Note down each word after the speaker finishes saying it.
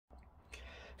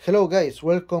Hello guys,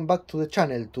 welcome back to the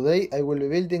channel. Today I will be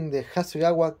building the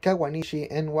Hasegawa Kawanishi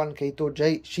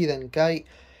N1K2-J Shiden Kai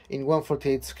in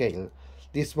 1/48 scale.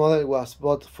 This model was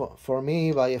bought for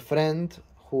me by a friend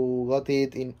who got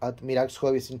it at Mirax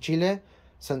Hobbies in Chile,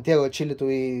 Santiago, Chile to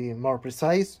be more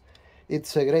precise.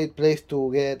 It's a great place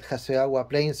to get Hasegawa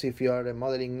planes if you are a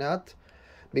modeling nut,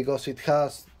 because it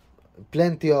has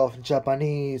plenty of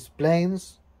Japanese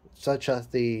planes such as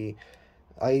the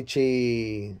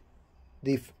Aichi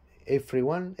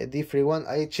D31,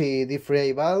 Aichi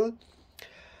D3A Ball,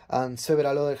 and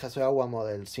several other Hasegawa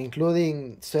models,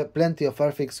 including plenty of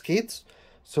airfix kits.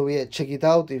 So yeah, check it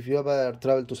out if you ever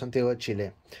travel to Santiago,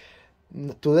 Chile.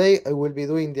 Today I will be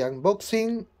doing the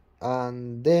unboxing,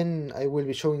 and then I will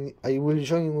be showing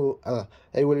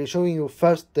you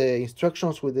first the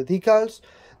instructions with the decals.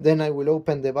 Then I will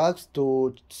open the bags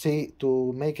to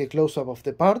make a close-up of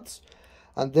the parts.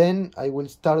 And then I will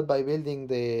start by building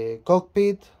the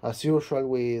cockpit as usual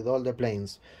with all the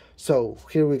planes. So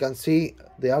here we can see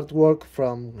the artwork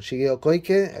from Shigeo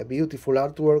Koike, a beautiful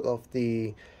artwork of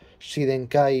the Shiden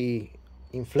Kai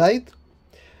in flight.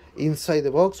 Inside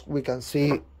the box we can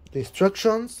see the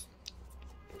instructions,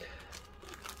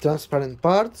 transparent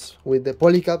parts with the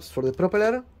polycaps for the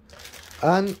propeller,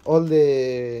 and all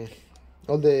the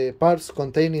parts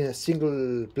contained in a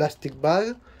single plastic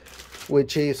bag,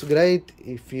 which is great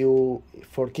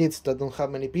for kids that don't have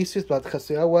many pieces, but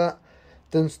Hasegawa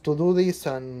tends to do this,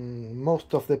 and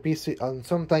most of the pieces, and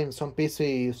sometimes some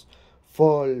pieces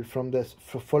fall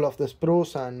off the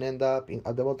sprues and end up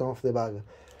at the bottom of the bag,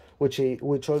 which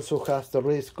also has the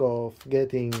risk of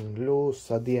getting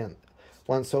loose at the end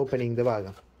once opening the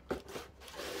bag.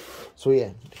 So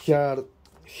yeah, here are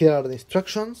the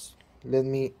instructions.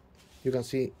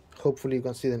 Hopefully you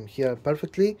can see them here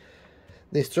perfectly.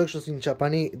 The instructions in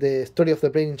Japanese, the story of the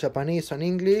plane in Japanese and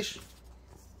English.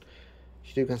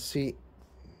 Here you can see,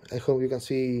 I hope you can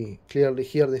see clearly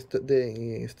here the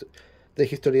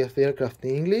history of the aircraft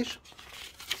in English.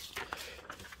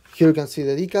 Here you can see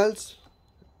the decals.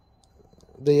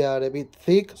 They are a bit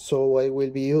thick, so I will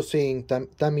be using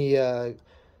Tamiya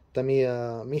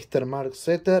Mr. Mark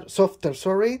Softer,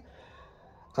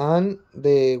 and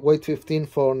the weight 15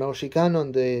 for Naoshi Kanno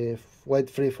and the weight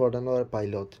 3 for another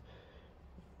pilot.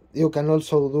 You can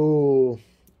also do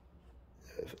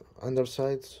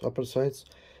undersides, upper sides.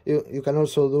 You can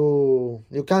also do,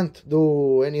 you can't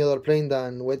do any other plane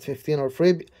than weight 15 or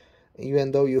 3,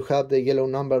 even though you have the yellow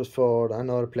numbers for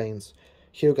another planes.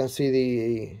 Here you can see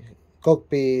the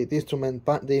cockpit instrument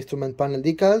panel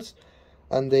decals,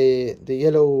 and the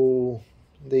yellow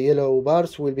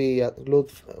bars will be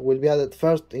added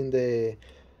first in the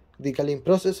decaling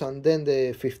process, and then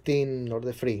the 15 or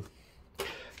the 3.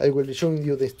 I will be showing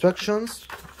you the instructions.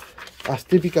 As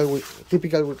typical with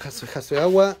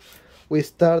Hasegawa, we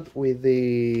start with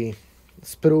the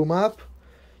sprue map.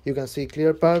 You can see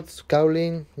clear parts,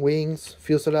 cowling, wings,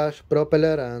 fuselage,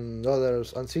 propeller, and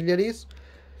others ancillaries.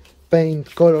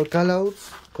 Paint color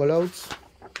callouts.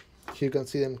 Here you can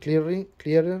see them clearer.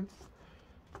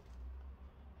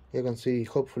 You can see,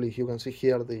 hopefully you can see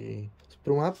here the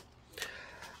sprue map.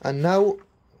 And now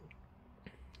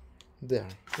there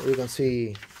you can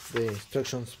see the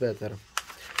instructions better.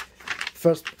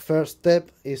 First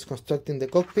step is constructing the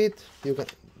cockpit. The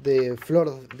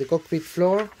cockpit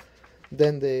floor,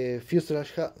 then the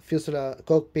fuselage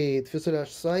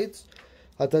sides,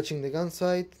 attaching the gun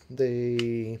sight,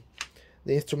 the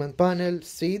instrument panel,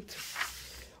 seat.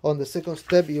 On the second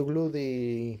step, you glue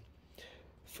the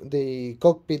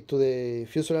cockpit to the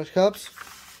fuselage hubs,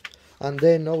 and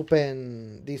then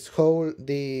open this hole.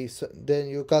 Then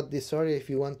you cut this area if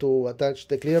you want to attach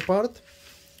the clear part.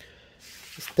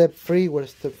 Step 3, where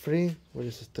is step 3? Where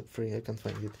is step 3? I can't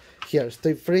find it. Here,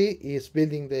 step 3 is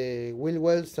building the wheel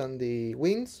wells and the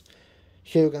wings.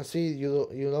 Here you can see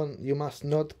you must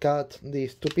not cut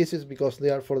these two pieces because they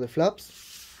are for the flaps.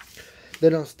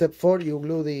 Then on step 4 you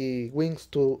glue the wings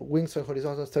and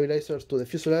horizontal stabilizers to the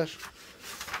fuselage.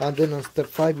 And then on step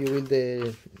 5 you build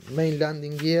the main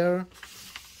landing gear.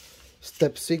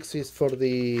 Step 6 is for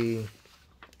the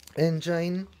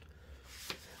engine.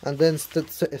 And then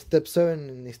step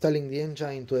 7, installing the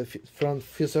engine to the front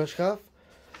fuselage half.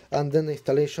 And then the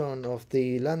installation of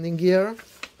the landing gear.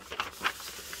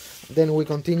 Then we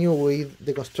continue with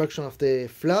the construction of the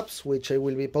flaps, which I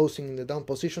will be posing in the down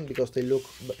position because they look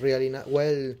really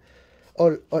well.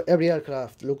 Every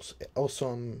aircraft looks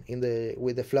awesome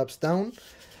with the flaps down.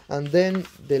 And then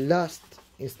the last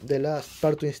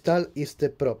part to install is the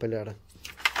propeller.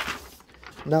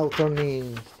 Now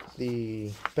turning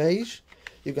the page,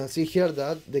 you can see here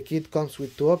that the kit comes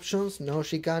with two options: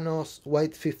 Naoshi Kanno's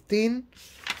weight 15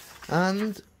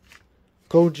 and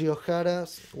Koji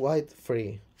Ohara's White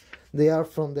Free. They are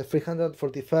from the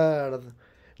 343rd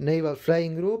Naval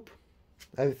Flying Group.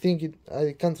 I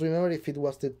can't remember if it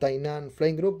was the Tainan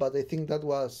Flying Group, but I think that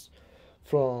was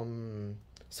from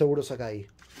Seguro Sakai.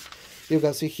 You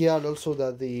can see here also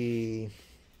that the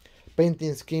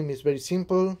painting scheme is very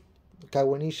simple.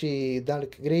 Kawanishi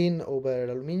dark green over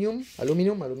aluminium,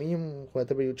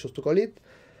 whatever you choose to call it.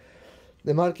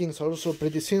 The markings are also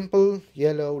pretty simple.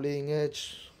 Yellow leading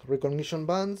edge recognition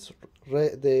bands,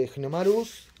 the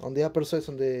Hinomarus on the upper sides,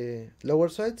 on the lower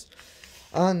sides,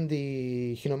 and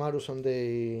the Hinomarus on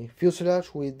the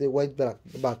fuselage with the white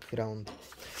background.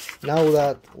 Now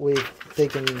that we've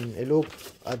taken a look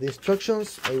at the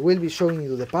instructions, I will be showing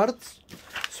you the parts,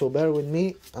 so bear with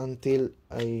me until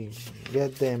I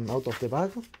get them out of the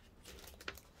bag.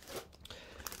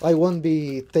 I won't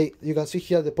be you can see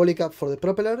here the polycap for the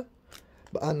propeller,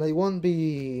 and I won't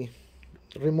be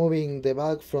removing the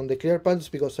bag from the clear parts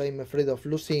because I'm afraid of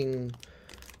losing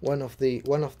one of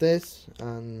these,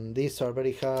 and these are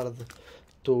very hard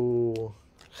to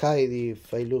hide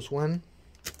if I lose one.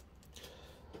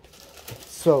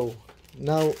 So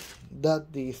now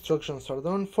that the instructions are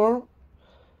done for,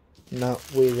 now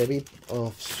with a bit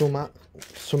of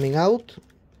zooming out,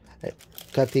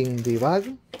 cutting the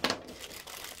bag,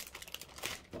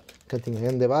 cutting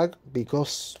again the bag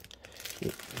because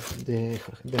the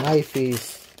knife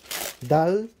is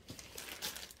dull.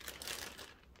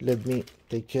 Let me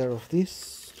take care of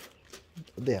this.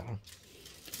 There.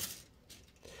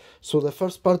 So the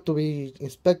first part to be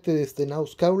inspected is the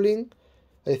nose cowling.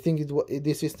 I think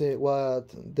this is what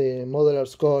the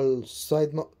modelers call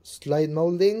slide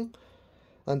molding,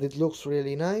 and it looks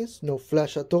really nice. No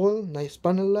flash at all. Nice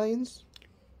panel lines.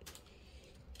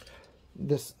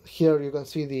 Here you can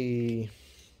see the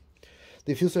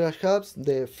fuselage hubs,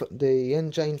 the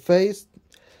engine face,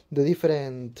 the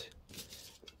different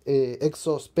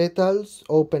exhaust petals,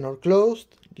 open or closed,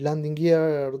 landing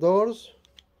gear doors,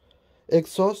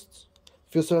 exhausts,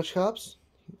 fuselage hubs.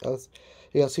 As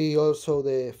you can see also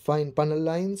the fine panel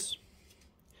lines,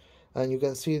 and you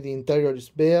can see the interior is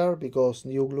bare because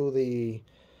you glue the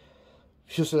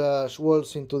fuselage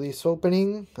walls into this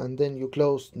opening and then you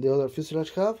close the other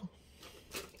fuselage hub.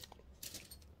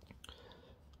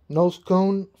 Nose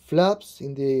cone flaps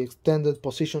in the extended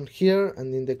position here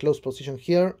and in the closed position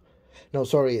here. No,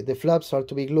 sorry, the flaps are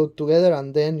to be glued together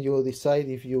and then you decide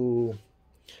if you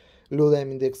glue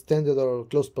them in the extended or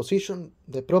closed position.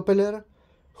 The propeller,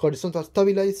 horizontal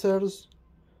stabilizers,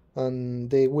 and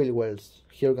the wheel wells.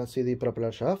 Here you can see the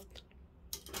propeller shaft.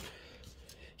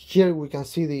 Here we can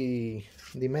see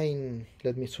the main,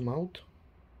 let me zoom out.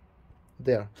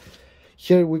 There.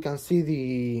 Here we can see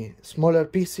the smaller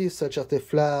pieces such as the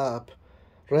flap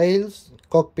rails,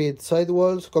 cockpit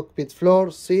sidewalls, cockpit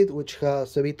floor, seat which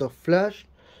has a bit of flash,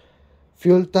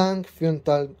 fuel tank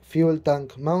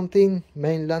mounting,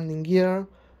 main landing gear,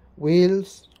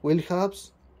 wheels, wheel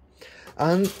hubs,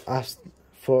 and as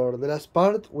for the last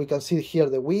part we can see here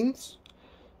the wings.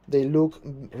 They look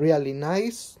really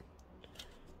nice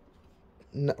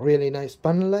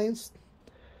panel lines.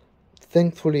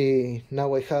 Thankfully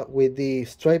now I have, with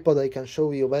this tripod, I can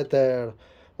show you better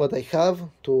what I have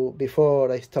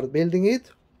before I start building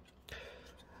it.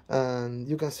 And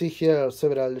you can see here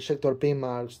several ejector pin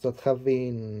marks that have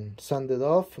been sanded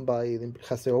off by the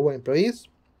Hasegawa employees.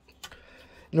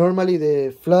 Normally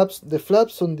the flaps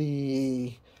on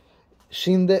the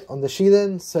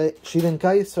Shiden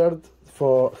Kai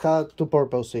had two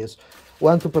purposes.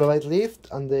 One to provide lift,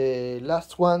 and the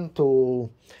last one to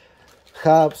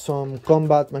have some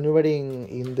combat maneuvering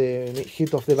in the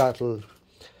heat of the battle.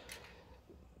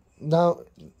 Now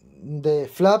the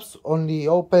flaps only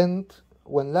opened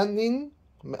when landing,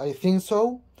 I think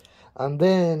so, and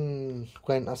then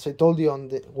when, as I told you,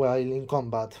 while in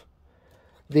combat.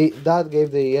 That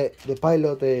gave the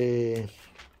pilot a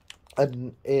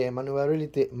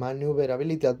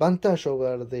maneuverability advantage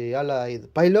over the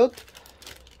Allied pilot.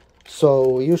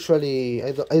 So usually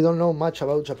I don't know much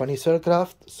about Japanese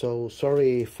aircraft, so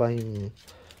sorry if I'm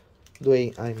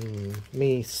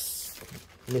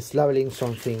mislabeling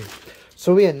something.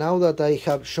 So yeah, now that I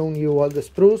have shown you all the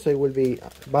sprues, I will be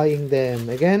buying them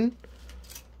again.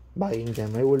 I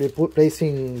will be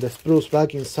placing the sprues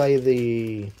back inside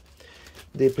the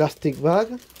plastic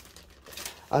bag,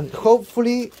 and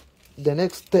hopefully the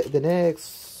next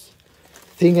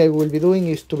thing I will be doing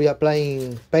is to be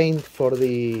applying paint for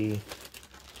the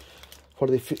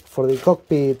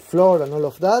cockpit floor and all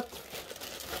of that.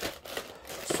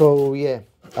 So yeah,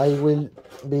 I will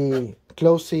be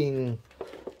closing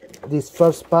this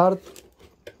first part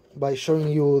by showing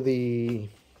you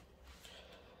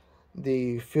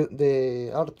the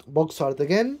box art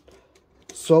again.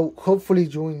 So hopefully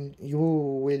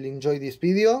you will enjoy this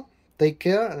video. Take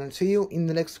care, and I'll see you in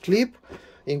the next clip,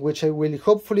 in which I will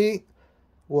hopefully,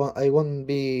 well, I won't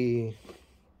be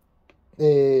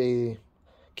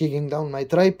kicking down my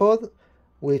tripod,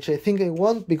 which I think I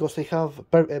won't, because I have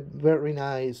a very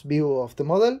nice view of the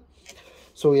model.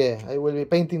 So yeah, I will be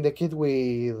painting the kit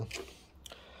with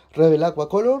Rebel Aqua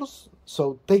colors.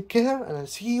 So take care, and I'll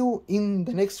see you in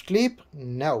the next clip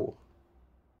now.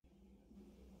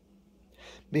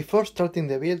 Before starting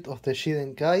the build of the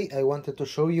Shiden Kai, I wanted to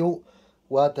show you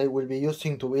what I will be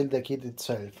using to build the kit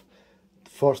itself.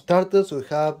 For starters, we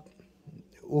have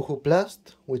Uhu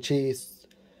Plast, which is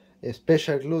a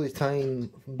special glue designed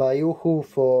by Uhu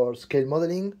for scale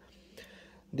modeling.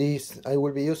 I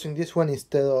will be using this one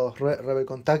instead of Rebel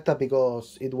Contacta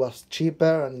because it was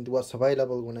cheaper and it was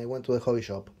available when I went to the hobby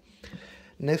shop.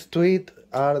 Next to it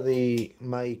are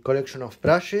my collection of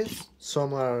brushes.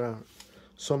 Some are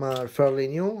fairly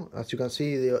new, as you can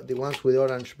see, the ones with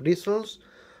orange bristles.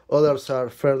 Others are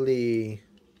fairly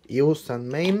used and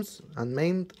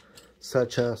maimed,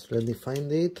 such as, let me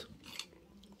find it.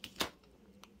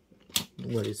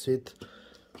 Where is it?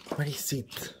 Where is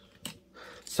it?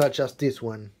 Such as this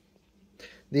one.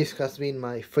 This has been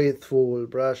my faithful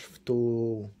brush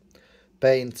to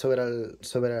paint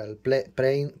several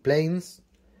planes,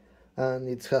 and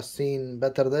it has seen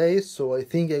better days, so I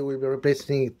think I will be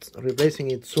replacing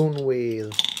it soon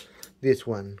with this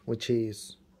one, which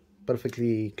is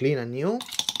perfectly clean and new.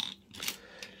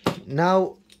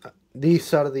 Now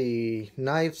these are the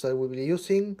knives I will be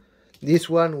using. This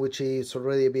one, which is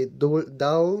already a bit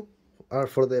dull, are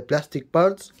for the plastic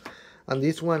parts, and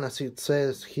this one, as it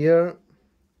says here,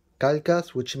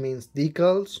 calcas, which means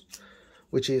decals,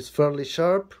 which is fairly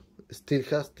sharp, still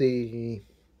has the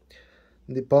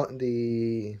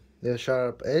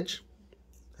sharp edge.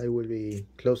 I will be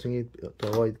closing it to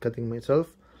avoid cutting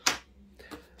myself.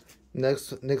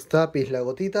 Next up is la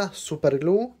gotita, super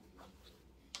glue,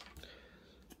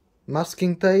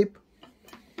 masking tape,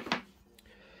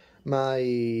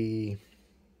 it's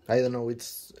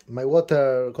my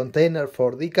water container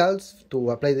for decals,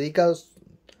 to apply the decals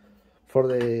for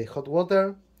the hot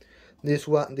water. This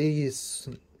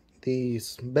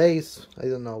base,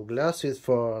 glasses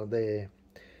for the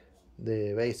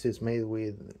base is made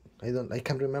with, I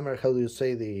can't remember how do you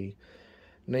say the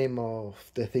name of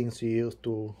the things you use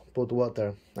to put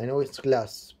water. I know it's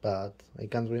glass, but I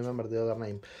can't remember the other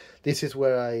name. This is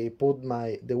where I put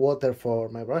the water for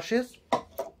my brushes.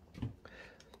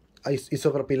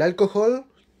 Isopropyl alcohol.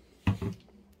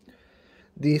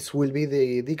 This will be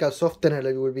the decal softener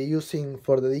I will be using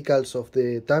for the decals of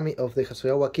the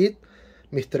Hasegawa kit,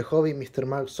 Mr. Hobby, Mr.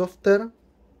 Mark Softer.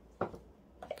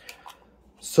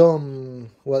 Some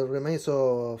what remains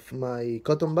of my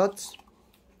cotton buds.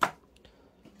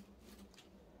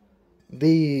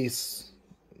 This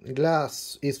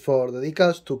glass is for the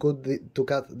decals, to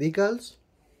cut decals.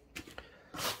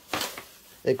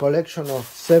 A collection of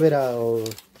several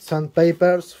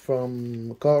sandpapers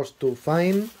from coarse to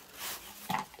fine.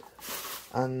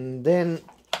 And then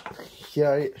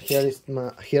here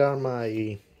are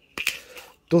my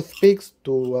toothpicks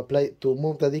to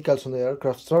move the decals on the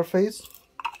aircraft surface.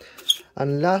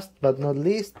 And last but not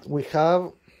least, we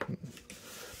have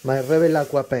my Rebel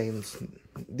Aqua paints.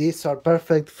 These are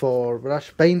perfect for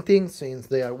brush painting since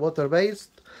they are water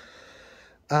based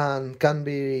and can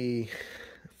be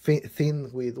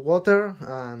thinned with water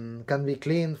and can be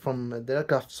cleaned from the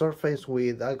aircraft surface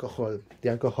with alcohol, the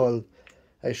alcohol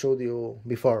I showed you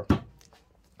before.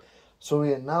 So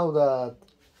yeah, now that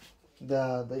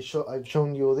I've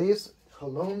shown you this,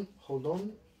 hold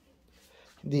on.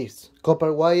 This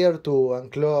copper wire to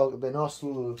unclog the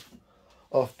nozzle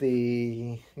of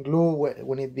the glue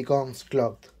when it becomes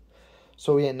clogged.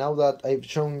 So yeah, now that I've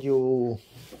shown you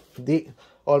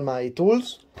all my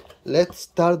tools, let's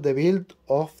start the build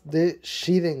of the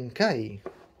Shiden Kai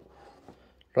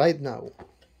right now.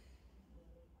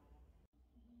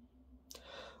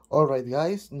 Alright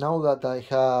guys, now that I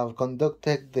have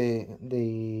conducted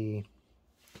the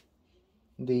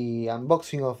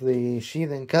unboxing of the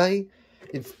Shiden Kai,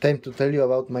 it's time to tell you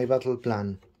about my battle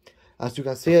plan. As you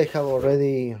can see, I have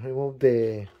already removed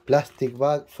the plastic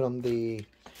bag from the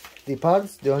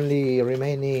parts. The only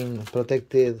remaining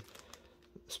protected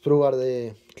sprue are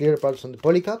the clear parts on the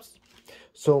polycaps.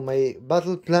 So my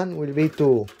battle plan will be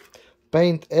to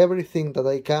paint everything that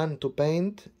I can to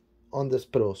paint on the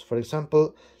sprues. For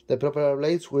example, the propeller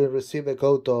blades will receive a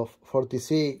coat of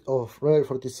Rebel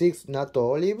 46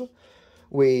 NATO olive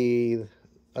with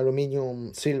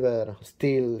aluminium silver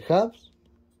steel hubs.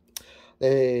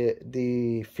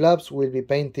 The flaps will be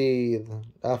painted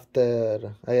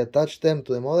after I attach them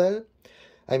to the model.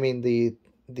 I mean the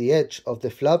edge of the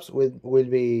flaps will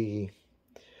be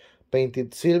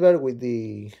painted silver with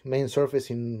the main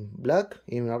surface in black,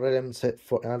 in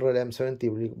RLM 70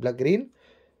 black green.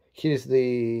 Here is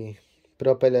the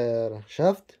propeller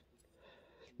shaft.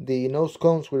 The nose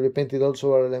cones will be painted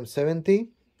also RLM 70.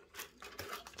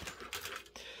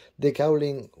 The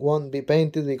cowling won't be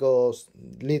painted because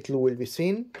little will be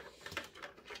seen.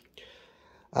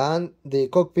 And the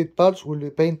cockpit parts will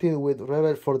be painted with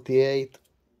Rebel 48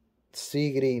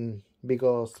 sea green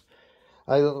because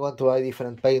I don't want to buy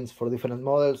different paints for different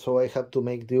models, so I have to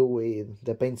make do with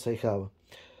the paints I have.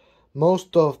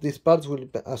 Most of these parts will,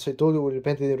 as I told you, will be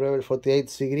painted in Rebel 48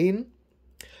 sea green.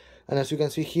 And as you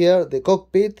can see here, the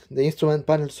cockpit, the instrument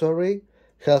panel, sorry,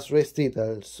 has raised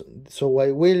details. So I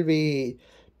will be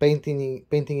painting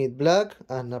it black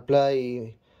and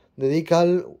apply the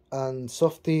decal and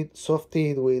soften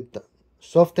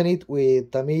it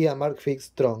with Tamiya Mark V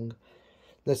Strong.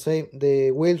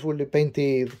 The wheels will be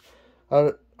painted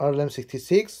RLM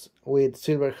 66 with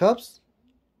silver hubs.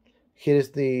 Here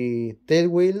is the tail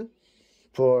wheel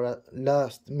for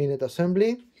last minute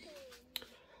assembly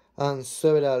and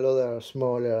several other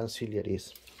smaller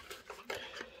ancillaries.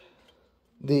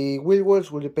 The wheel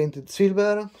wells will be painted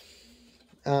silver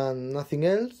and nothing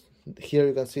else. Here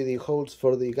you can see the holes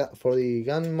for the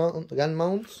gun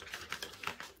mounts,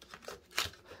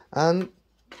 and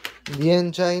the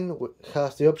engine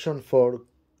has the option for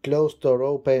closed or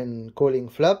open cooling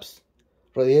flaps,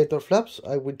 radiator flaps.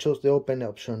 I will choose the open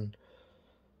option.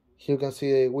 Here you can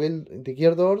see the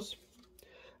gear doors,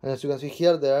 and as you can see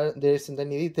here, there isn't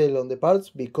any detail on the parts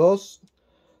because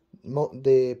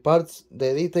the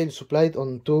detail supplied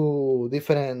on two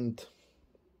different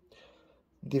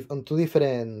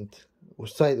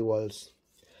side walls.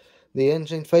 The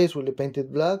engine face will be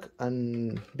painted black,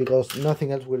 and because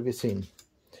nothing else will be seen.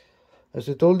 As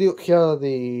I told you, here are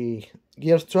the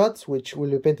gear struts, which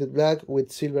will be painted black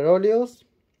with silver oleos.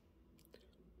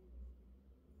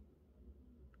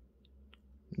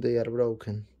 They are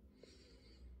broken.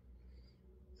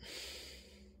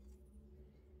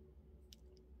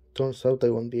 Turns out I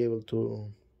won't be able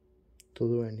to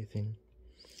do anything.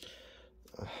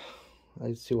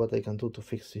 I'll see what I can do to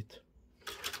fix it.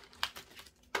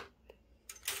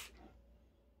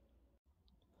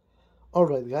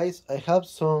 Alright guys, I have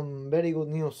some very good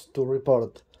news to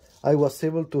report. I was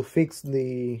able to fix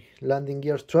the landing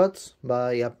gear struts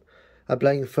by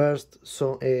applying first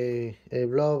a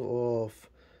blob of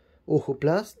Uhu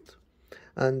Plast,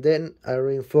 and then I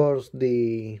reinforced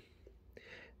the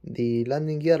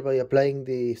landing gear by applying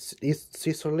the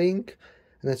scissor link,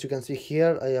 and as you can see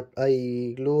here,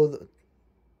 I glued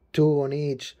two on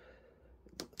each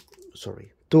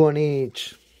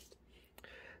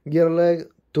gear leg,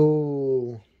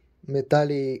 two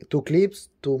clips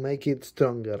to make it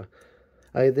stronger.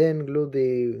 I then glued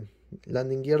the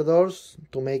landing gear doors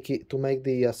to make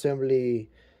the assembly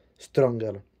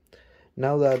stronger.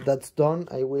 Now that that's done,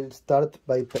 I will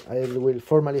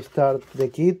formally start the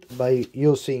kit by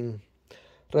using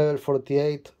Rebel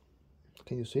 48.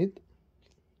 Can you see it?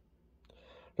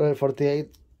 Rebel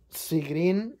 48 sea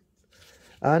green,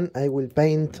 and I will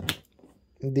paint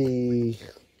the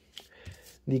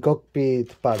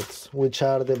cockpit parts, which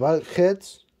are the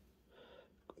bulkheads.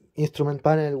 Instrument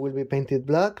panel will be painted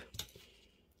black,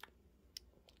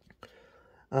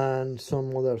 and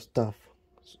some other stuff.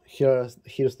 Here's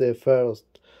the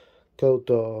first coat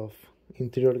of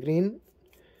interior green.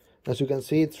 As you can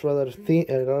see, it's rather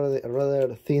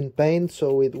thin paint,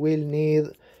 so it will need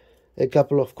a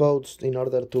couple of coats in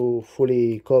order to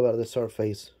fully cover the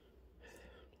surface.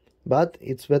 But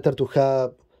it's better to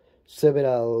have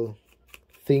several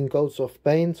thin coats of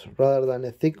paint rather than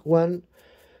a thick one,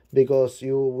 because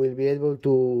you will be able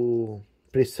to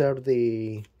preserve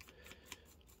the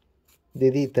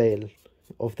detail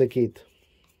of the kit.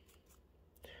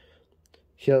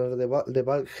 Here are the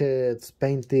bulkheads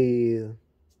painted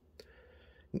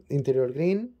interior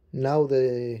green. Now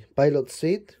the pilot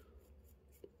seat,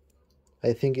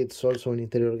 I think it's also in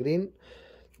interior green.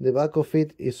 The back of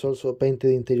it is also painted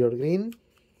interior green.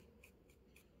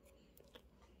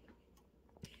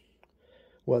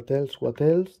 What else?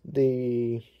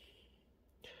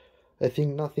 I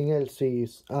think nothing else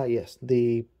is... yes,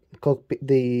 the cockpit,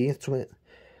 the instrument,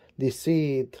 the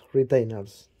seat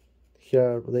retainers.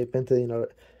 Here they painted in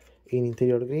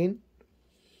interior green.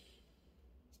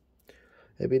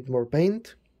 A bit more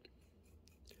paint.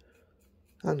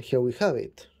 And here we have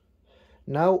it.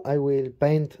 Now I will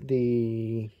paint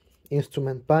the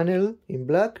instrument panel in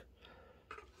black.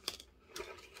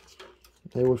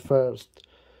 I will first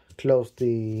close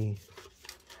the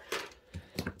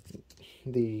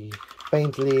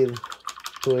paint lid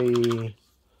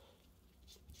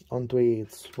onto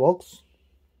its box.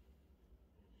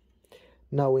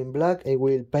 Now in black I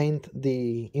will paint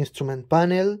the instrument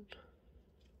panel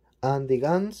and the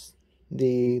guns,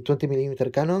 the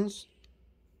 20mm cannons.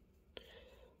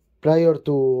 Prior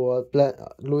to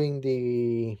gluing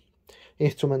the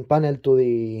instrument panel to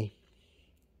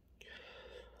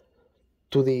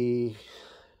the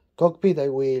cockpit, I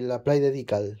will apply the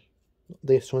decal,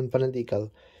 the instrument panel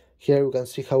decal. Here you can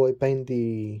see how I paint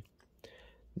the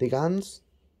guns.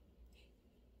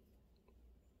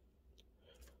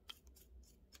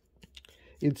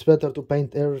 It's better to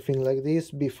paint everything like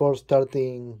this before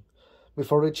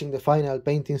reaching the final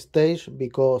painting stage,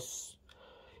 because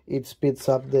it speeds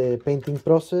up the painting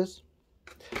process.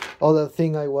 Other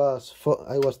thing I was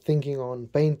thinking on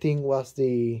painting was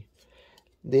the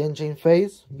engine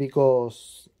phase,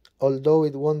 because although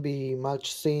it won't be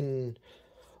much seen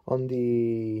on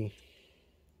the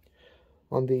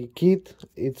kit,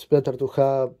 it's better to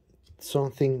have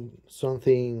something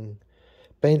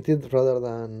painted rather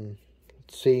than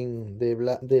seeing the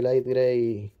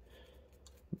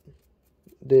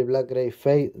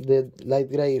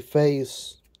light gray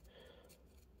face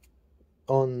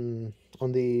on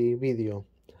the video.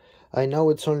 I know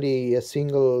it's only a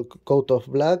single coat of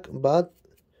black, but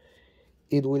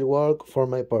it will work for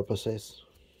my purposes.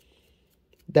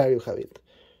 There you have it.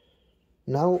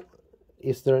 Now,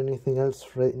 is there anything else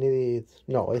needed?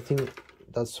 No, I think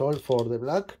that's all for the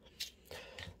black.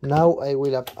 Now I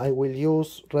will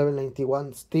use Rebel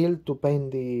 91 steel to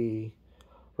paint the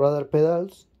rudder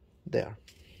pedals there,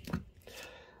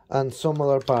 and some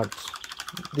other parts.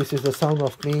 This is the sound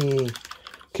of me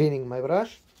cleaning my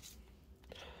brush.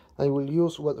 I will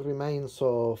use what remains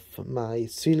of my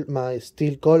steel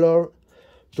color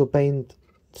to paint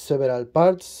several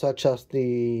parts, such as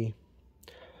the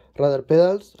rudder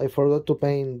pedals. I forgot to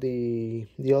paint the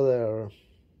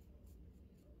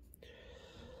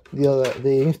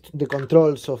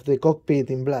controls of the cockpit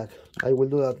in black. I will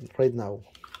do that right now.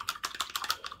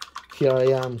 Here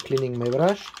I am cleaning my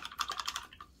brush.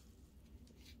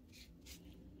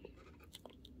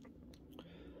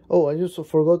 Oh, I also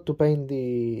forgot to paint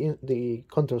the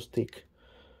control stick.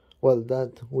 Well,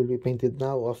 that will be painted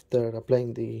now after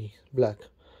applying the black.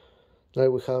 There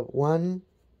we have 1,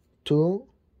 2,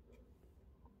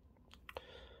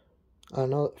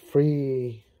 another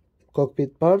 3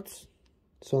 cockpit parts.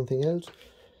 Something else,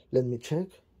 let me check.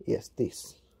 Yes,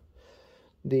 this,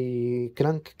 the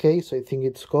crankcase, I think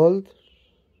it's called.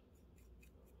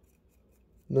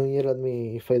 Don't yell at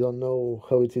me if I don't know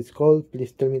how it is called.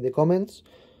 Please tell me in the comments.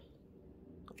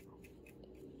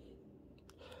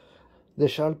 The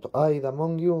sharp-eyed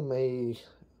among you may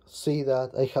see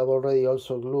that I have already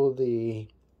also glued the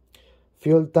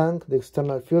fuel tank, the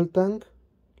external fuel tank.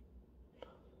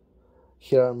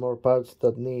 Here are more parts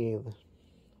that need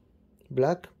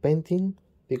black painting,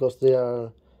 because they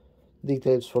are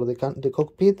details for the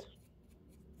cockpit.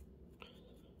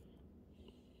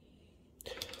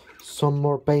 Some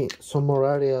more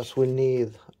areas will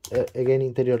need again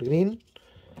interior green.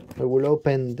 I will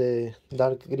open the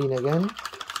dark green again,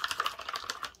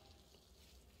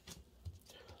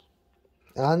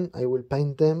 and I will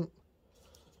paint them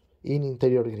in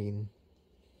interior green.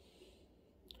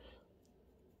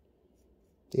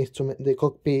 The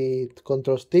cockpit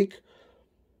control stick.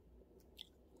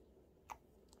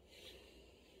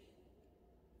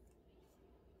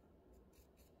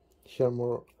 Here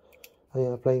I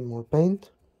am applying more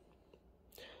paint.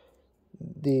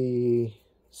 The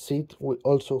seat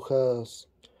also has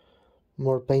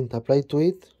more paint applied to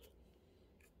it.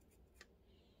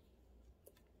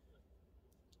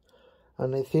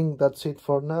 And I think that's it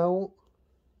for now.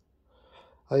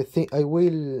 I think I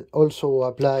will also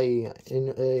apply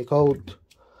in a coat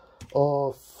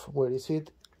of, where is it?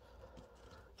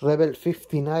 Rebel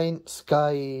 59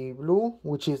 Sky Blue,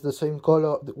 which is the same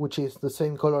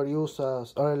color used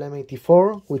as RLM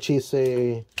 84, which is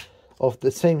of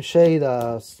the same shade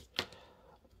as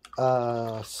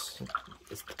a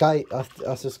Sky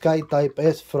Type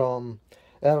S from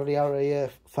early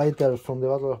RAF fighters from the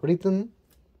Battle of Britain.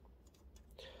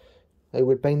 I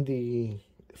will paint the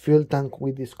fuel tank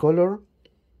with this color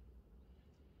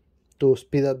to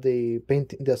speed up the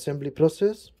assembly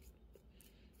process.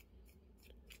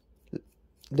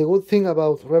 The good thing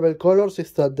about Rebel colors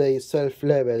is that they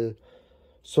self-level,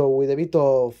 so with a bit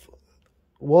of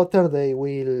water they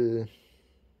will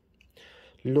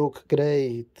look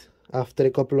great after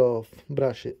a couple of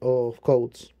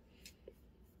coats.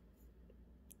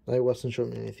 I wasn't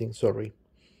showing anything, sorry.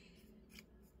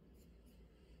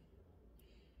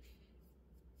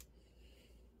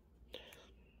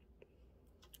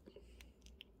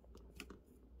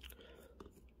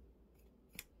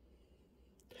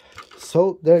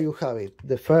 So there you have it.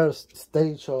 The first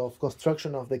stage of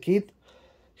construction of the kit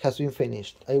has been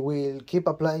finished. I will keep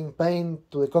applying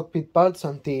paint to the cockpit parts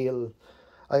until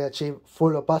I achieve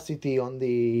full opacity on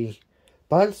the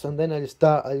parts, and then I'll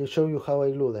show you how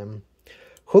I glue them.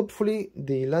 Hopefully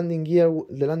the landing gear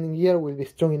will be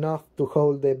strong enough to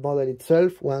hold the model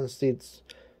itself once it's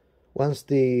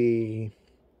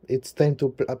time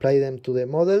to apply them to the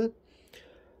model.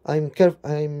 I'm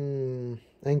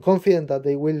confident that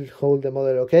they will hold the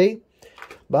model okay,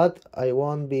 but I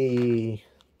won't be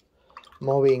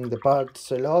moving the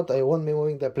parts a lot. I won't be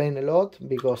moving the plane a lot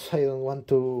because I don't want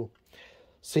to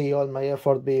see all my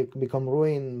effort become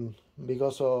ruined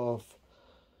because of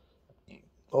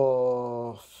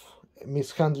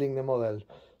mishandling the model.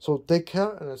 So take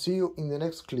care, and I'll see you in the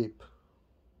next clip.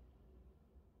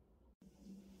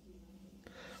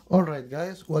 Alright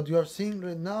guys, what you are seeing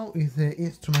right now is the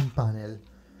instrument panel.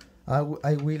 I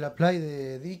will apply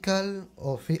the decal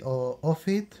of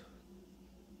it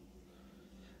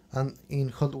and in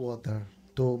hot water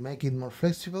to make it more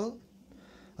flexible.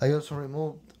 I also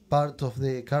removed part of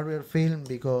the carrier film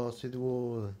because it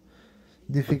would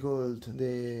difficult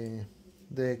the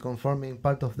conforming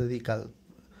part of the decal.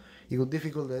 It would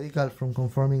difficult the decal from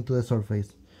conforming to the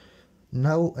surface.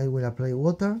 Now I will apply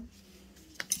water.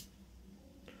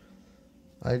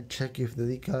 I'll check if the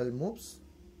decal moves.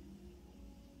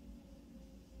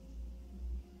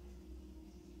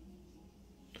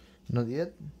 Not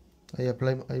yet. I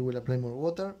will apply more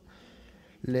water.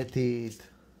 Let it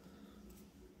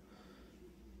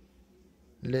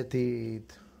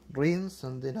rinse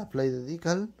and then apply the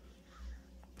decal.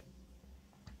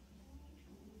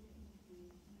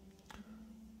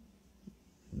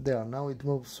 There, now it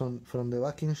moves from the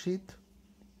backing sheet.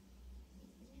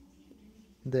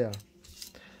 There.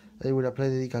 I will apply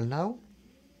the decal now.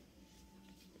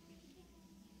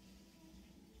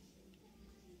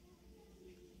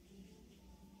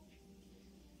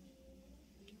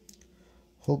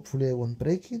 Hopefully I won't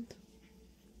break it.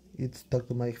 It's stuck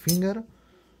to my finger.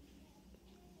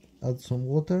 Add some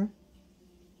water.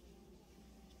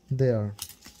 There.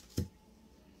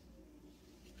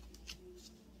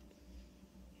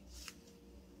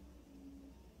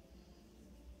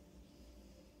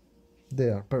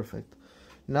 There, perfect.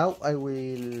 Now I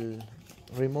will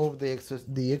remove the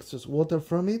excess water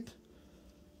from it.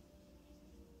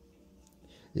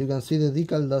 You can see the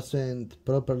decal doesn't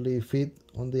properly fit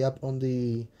on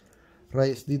the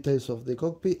raised details of the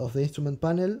cockpit of the instrument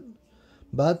panel,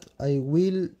 but I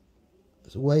will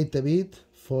wait a bit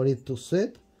for it to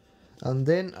set, and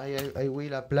then I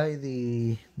will apply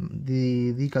the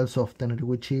decal softener,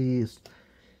 which is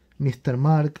Mr.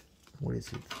 Mark. Where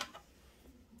is it?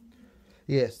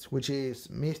 Yes, which is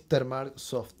Mr. Mark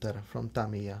Softer from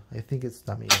Tamiya. I think it's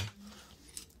Tamiya.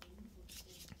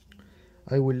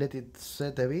 I will let it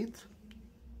set a bit.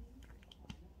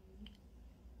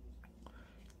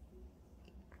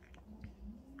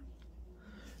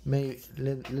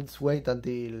 Let's wait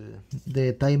until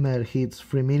the timer hits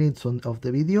 3 minutes of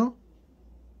the video,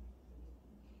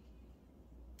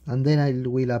 and then I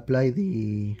will apply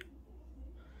the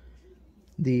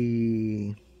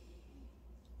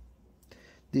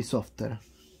softer.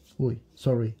 Oi,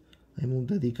 sorry, I moved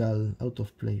the decal out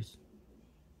of place.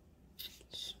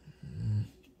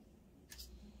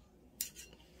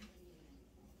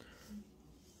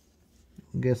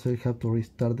 Guess I have to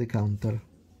restart the counter.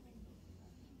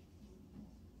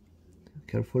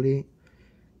 Carefully,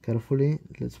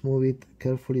 let's move it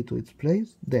carefully to its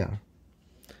place. There.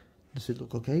 Does it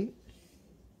look okay?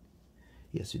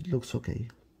 Yes, it looks okay.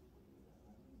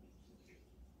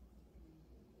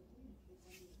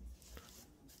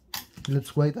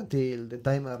 Let's wait until the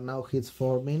timer now hits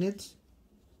 4 minutes,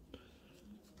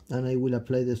 and I will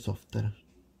apply the softer.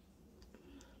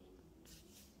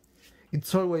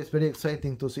 It's always very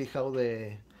exciting to see how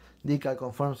the decal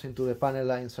conforms into the panel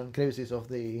lines and crevices of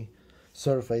the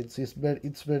surface.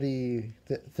 It's very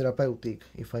therapeutic,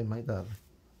 if I might add.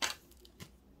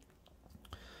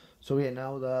 So yeah,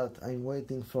 now that I'm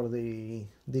waiting for the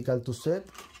decal to set,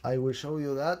 I will show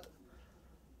you that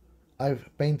I've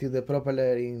painted the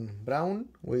propeller in brown,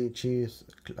 which is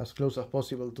as close as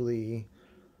possible to the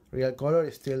real color.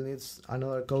 It still needs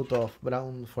another coat of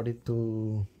brown for it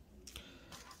to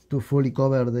fully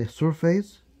cover the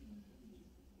surface.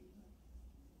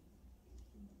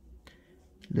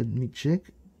 Let me check.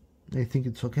 I think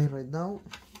it's okay right now.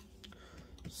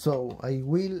 So I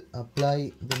will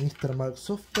apply the Mr. Mark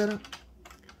Softer,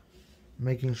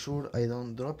 making sure I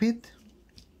don't drop it.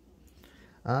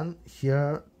 And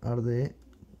here are the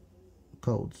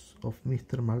codes of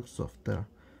Mr. Mark Softer.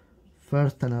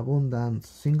 first an abundant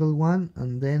single one,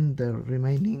 and then the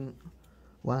remaining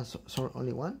one, sorry,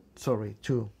 only one? Sorry,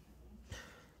 two.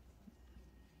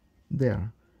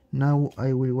 There. Now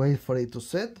I will wait for it to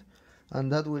set, and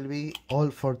that will be all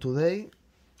for today.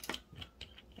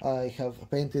 I have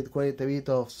painted quite a bit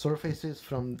of surfaces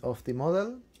of the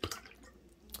model.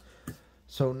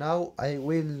 So now I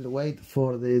will wait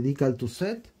for the decal to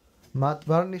set, matte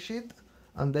varnish it,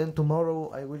 and then tomorrow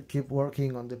I will keep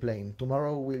working on the plane.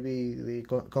 Tomorrow will be the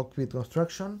cockpit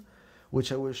construction,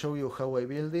 which I will show you how I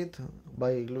build it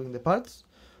by gluing the parts.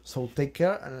 So take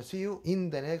care, and I'll see you in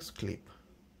the next clip.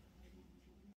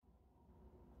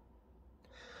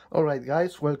 Alright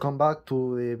guys, welcome back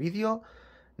to the video.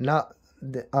 Now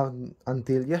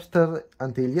until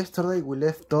yesterday we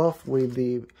left off with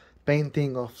the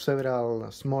painting of several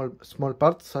small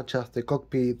parts, such as the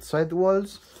cockpit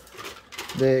sidewalls,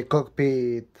 the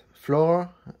cockpit floor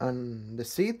and the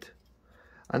seat,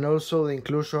 and also the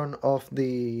inclusion of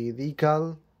the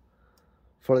decal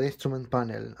for the instrument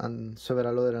panel and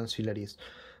several other ancillaries.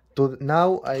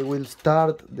 Now I will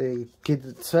start the kit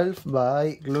itself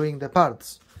by gluing the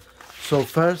parts. So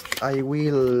first I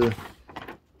will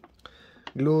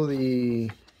glue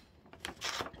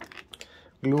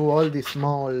all the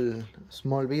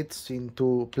small bits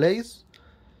into place,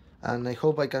 and I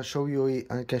hope I can show you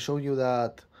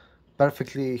that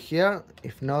perfectly here.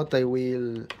 If not, I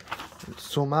will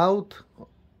zoom out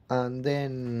and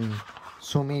then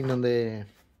zoom in on the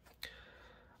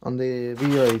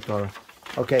video editor.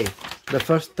 Okay, the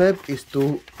first step is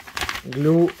to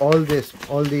glue all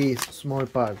these small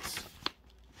parts.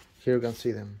 Here you can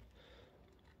see them.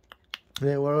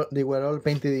 They were all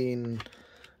painted in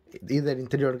either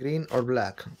interior green or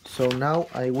black. So now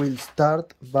I will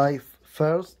start by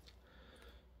first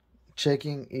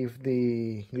checking if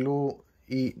the glue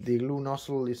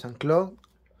nozzle is unclogged,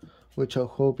 which I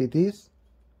hope it is,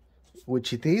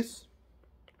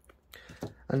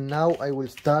 and now I will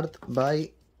start by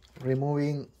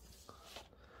removing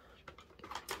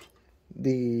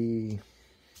the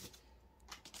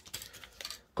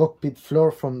cockpit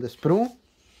floor from the sprue.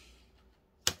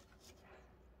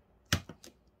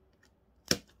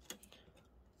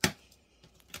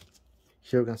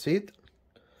 Here you can see it.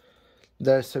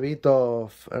 There's a bit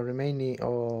of a remaining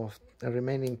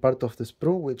part of the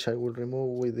sprue, which I will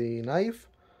remove with the knife.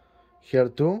 Here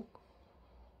too.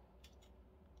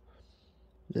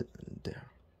 There,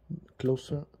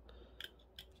 closer.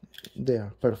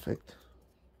 There, perfect.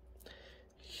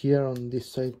 Here on this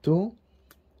side too.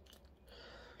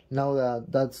 Now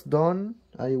that that's done,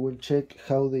 I will check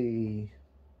how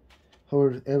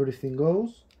everything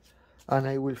goes. And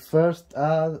I will first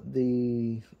add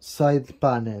the side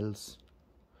panels,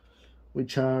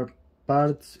 which are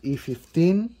parts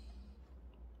E15,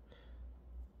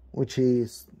 which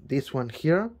is this one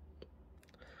here.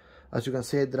 As you can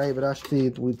see, I dry brushed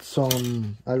it with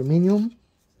some aluminium,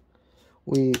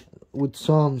 with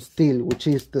some steel, which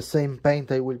is the same paint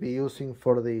I will be using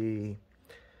for the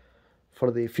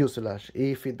fuselage,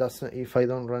 if I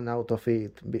don't run out of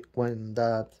it when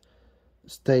that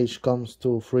stage comes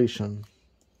to fruition.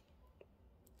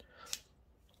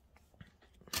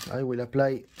 I will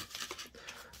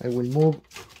move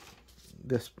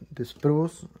the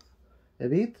sprues a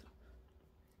bit.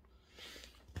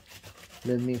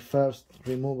 Let me first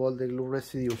remove all the glue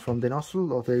residue from the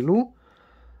nozzle of the glue,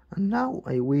 and now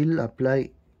I will apply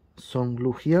some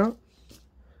glue here,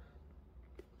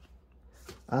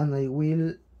 and I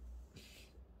will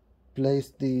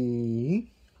place the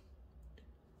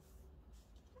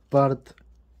part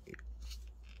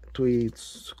to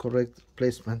its correct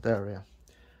placement area.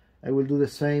 I will do the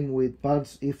same with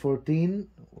parts E14,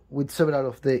 with several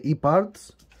of the E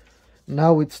parts.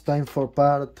 Now it's time for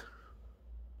part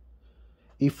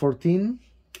E14,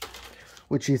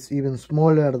 which is even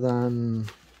smaller than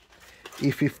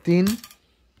E15.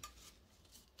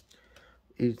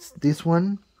 It's this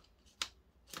one.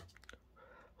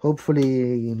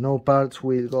 Hopefully no parts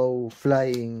will go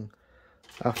flying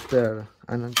after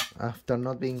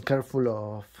not being careful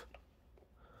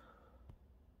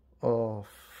of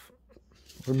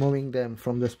removing them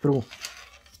from the sprue.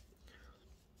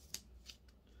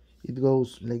 It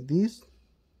goes like this.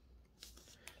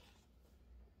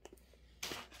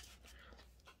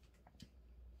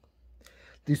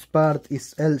 This part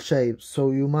is L-shaped,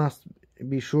 so you must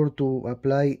be sure to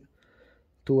apply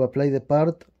the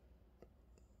part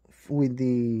with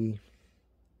the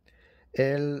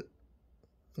L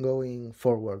going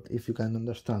forward, if you can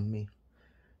understand me.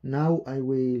 Now I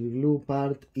will glue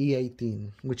part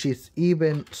E18, which is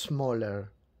even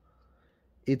smaller.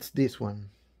 It's this one,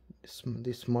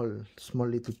 this small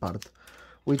little part,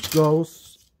 which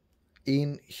goes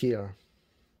in here,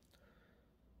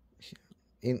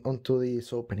 onto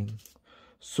this opening.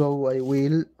 So I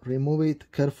will remove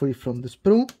it carefully from the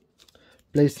sprue,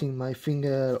 placing my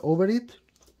finger over it.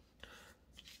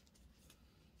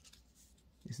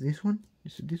 Is this one?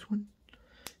 Is it this one?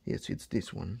 Yes, it's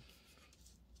this one.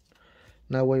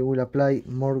 Now I will apply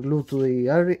more glue to the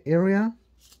area.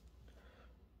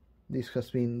 This has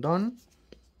been done.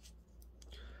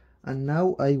 And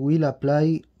now I will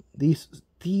apply this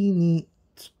teeny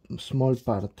small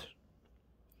part.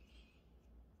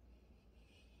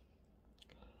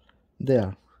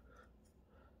 There.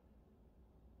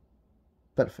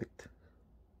 Perfect.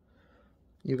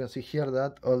 You can see here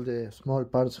that all the small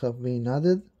parts have been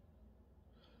added.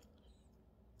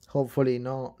 Hopefully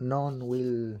none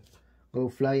will go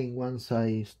flying once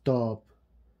I stop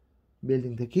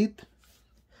building the kit.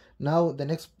 Now the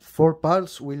next 4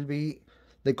 parts will be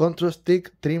the control stick,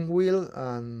 trim wheel,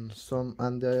 and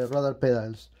the rudder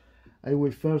pedals. I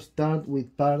will first start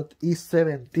with part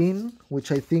E17,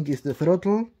 which I think is the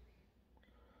throttle.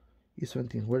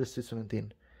 E17, where is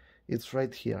E17? It's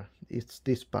right here, it's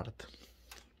this part.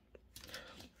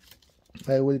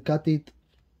 I will cut it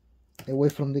away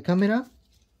from the camera,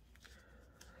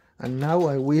 and now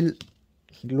I will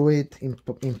glue it in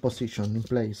position, in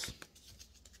place.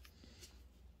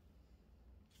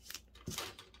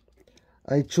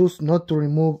 I choose not to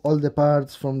remove all the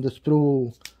parts from the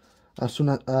sprue as soon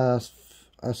as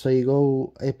I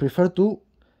go. I prefer to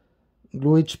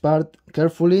glue each part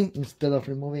carefully instead of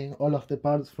removing all of the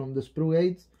parts from the sprue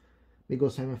gates,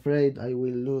 because I'm afraid I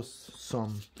will lose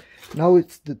some. Now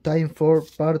it's the time for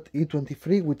part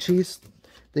E23, which is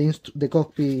the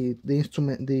cockpit, the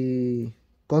instrument, the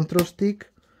control stick.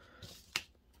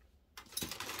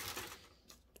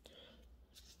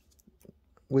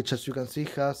 Which, as you can see,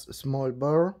 has a small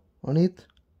burr on it.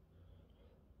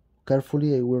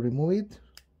 Carefully I will remove it.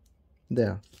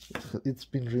 There, it's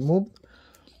been removed.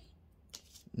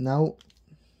 Now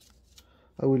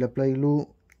I will apply glue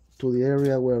to the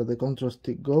area where the control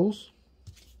stick goes.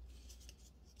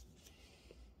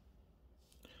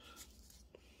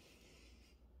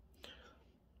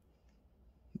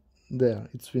 There,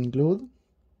 it's been glued.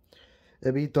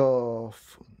 A bit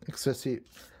of excessive,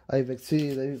 I've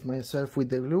exceeded myself with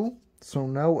the glue, so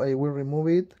now I will remove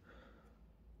it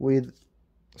with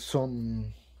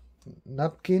some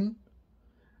napkin.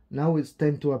 Now it's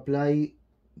time to apply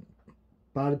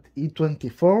part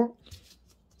E24.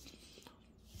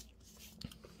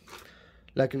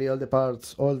 Luckily all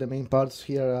the main parts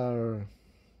here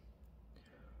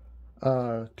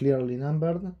are clearly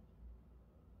numbered.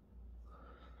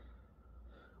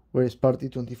 Where is part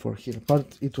E24? Here.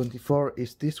 Part E24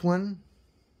 is this one.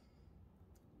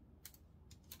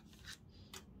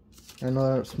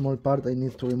 Another small part I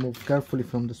need to remove carefully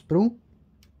from the sprue.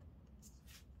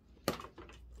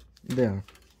 There.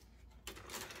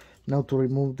 Now to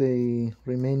remove the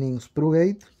remaining sprue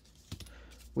gate,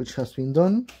 which has been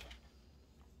done.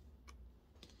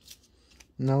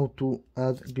 Now to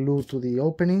add glue to the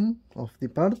opening of the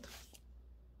part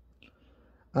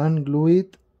and glue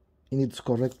it in its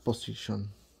correct position.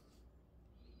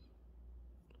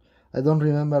 I don't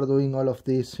remember doing all of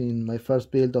this in my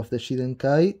first build of the Shiden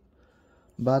Kai,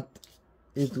 but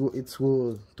it's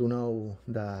good to know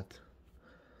that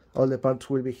all the parts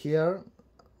will be here.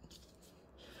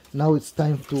 Now it's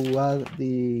time to add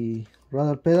the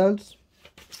rudder pedals.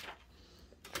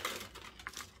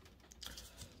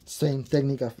 Same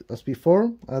technique as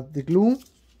before, add the glue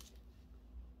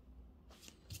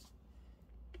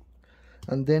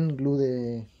and then glue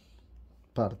the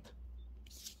part.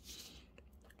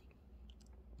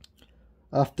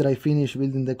 After I finish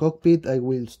building the cockpit, I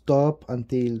will stop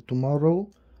until tomorrow.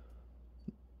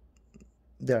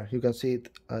 There, you can see it,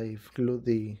 I've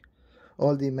glued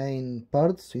all the main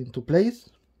parts into place.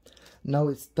 Now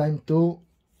it's time to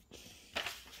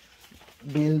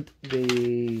build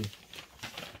the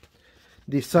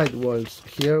side walls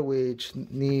here, which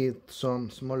need some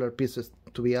smaller pieces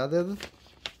to be added.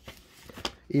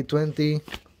 E20,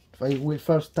 I will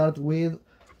first start with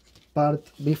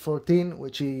part B14,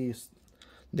 which is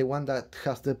the one that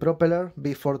has the propeller.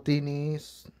 B14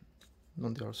 is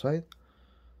on the other side.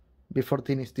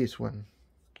 B14 is this one.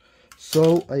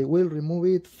 So I will remove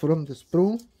it from the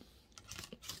sprue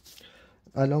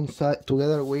alongside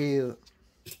together with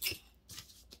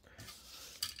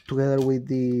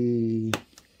the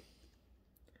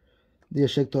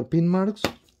ejector pin marks.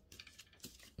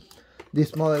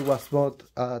 This model was bought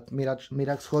at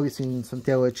Mirax Hobbies in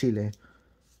Santiago de Chile.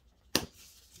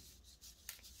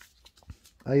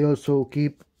 I also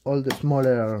keep all the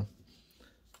smaller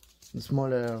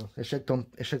smaller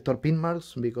ejector pin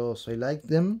marks because I like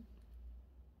them.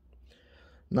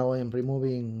 Now I am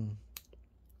removing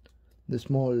the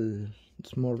small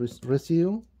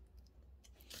residue,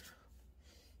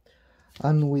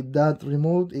 and with that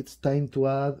removed, it's time to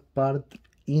add part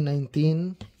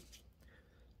E19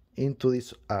 into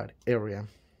this area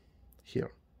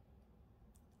here.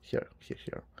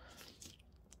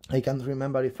 I can't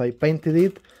remember if I painted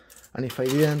it, and if I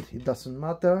didn't, it doesn't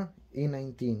matter.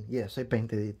 E19, yes, I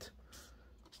painted it.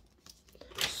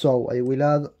 So I will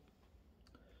add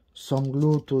some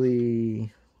glue to the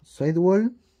sidewall,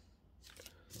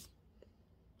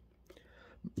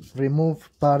 remove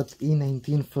part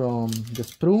E19 from the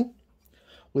sprue,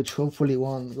 which hopefully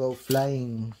won't go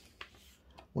flying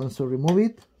once I remove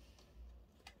it.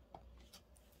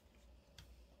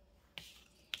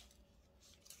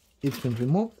 It's been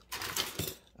removed,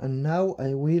 and now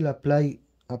I will apply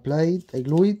it, I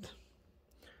glue it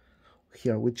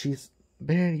here, which is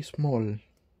very small,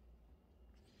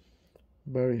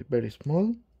 very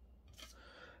small.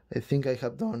 I think I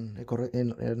have done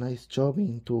a nice job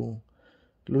into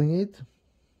gluing it.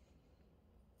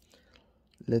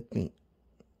 Let me,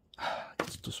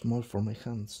 it's too small for my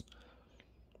hands.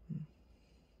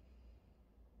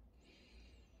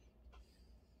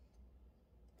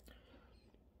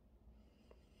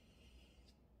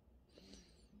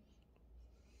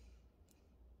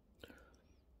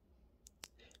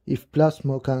 If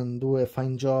Plasmo can do a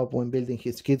fine job when building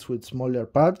his kits with smaller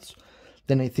parts,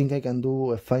 then I think I can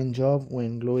do a fine job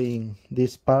when gluing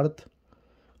this part,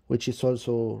 which is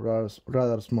also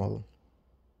rather small.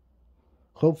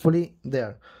 Hopefully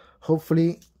the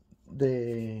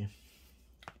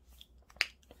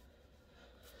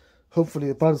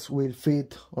parts will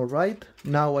fit alright.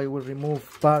 Now I will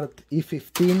remove part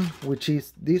E15, which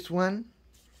is this one.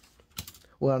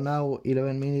 We are now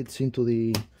 11 minutes into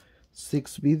the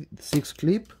 6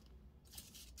 clip,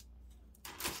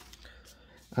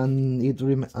 and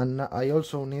I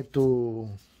also need to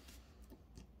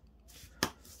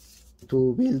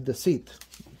build the seat.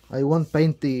 I won't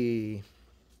paint the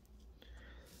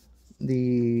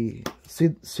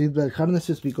seatbelt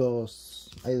harnesses because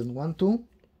I don't want to.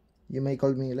 You may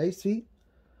call me lazy,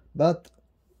 but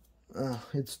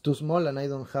it's too small and I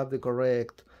don't have the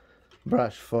correct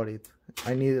brush for it.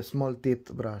 I need a small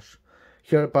tipped brush.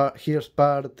 Here's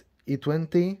part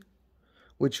E20,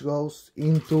 which goes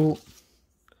into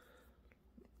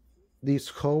this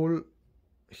hole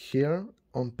here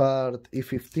on part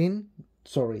E15,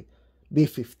 sorry,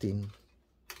 B15.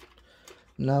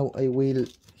 Now I will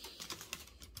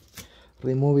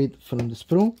remove it from the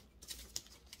sprue,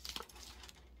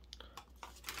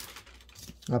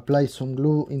 apply some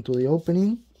glue into the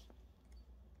opening,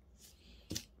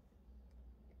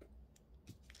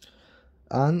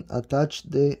 and attach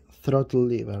the throttle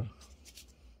lever.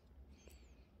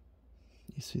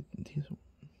 Is it this one?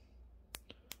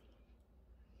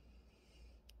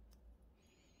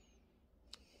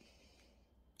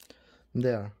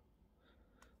 There.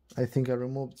 I think I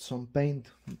removed some paint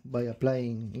by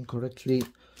applying incorrectly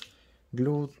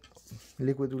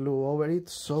liquid glue over it,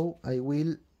 so I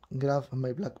will grab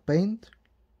my black paint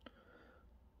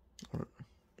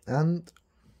and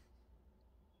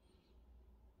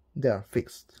they are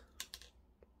fixed.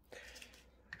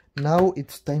 Now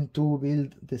it's time to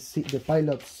build the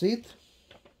pilot seat,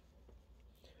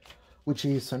 which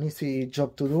is an easy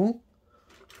job to do.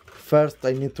 First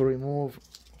I need to remove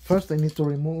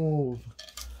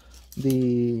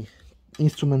the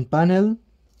instrument panel,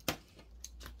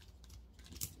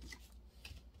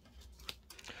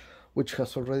 which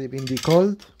has already been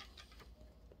decalled.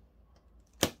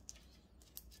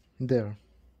 There,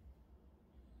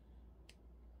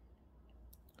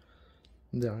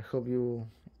 I hope you,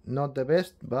 not the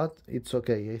best, but it's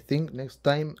okay. I think next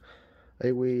time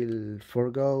I will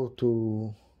forgo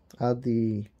to add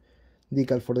the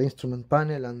decal for the instrument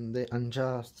panel and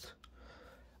just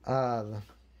add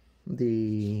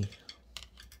and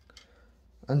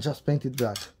just paint it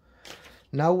black.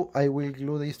 Now I will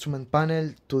glue the instrument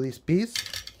panel to this piece.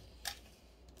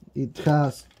 It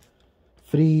has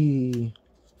three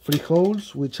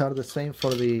holes, which are the same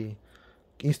for the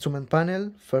instrument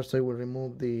panel. First I will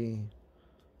remove the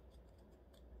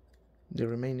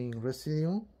remaining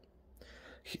residue.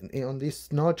 On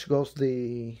this notch goes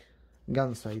the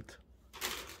gun sight.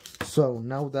 So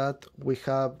now that we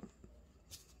have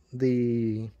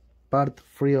the part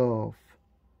free of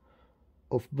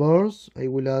burrs, I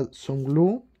will add some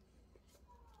glue,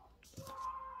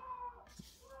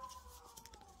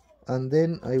 and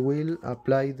then I will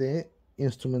apply the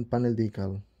instrument panel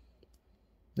decal.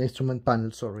 The instrument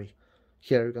panel, sorry.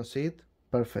 Here you can see it.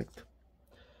 perfect.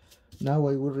 Now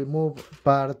I will remove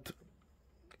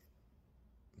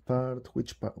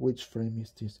which frame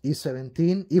is this?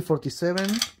 E17,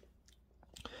 E47,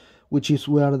 which is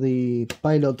where the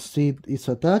pilot seat is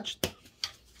attached.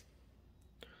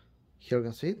 Here you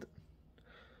can see it,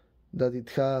 that it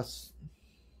has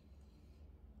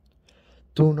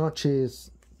two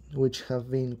notches which have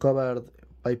been covered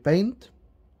by paint.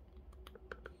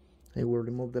 I will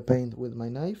remove the paint with my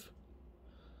knife.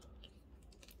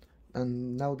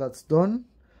 And now that's done,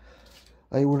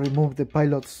 I will remove the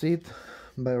pilot seat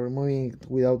by removing it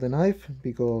without the knife,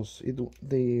 because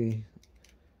the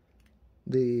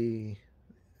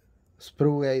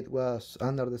sprue gate was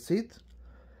under the seat.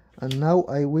 And now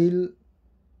I will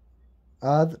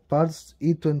add parts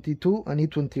E22 and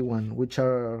E21, which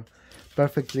are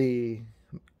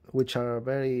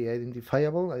very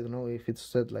identifiable. I don't know if it's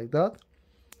said like that.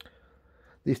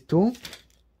 These two,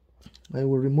 I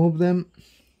will remove them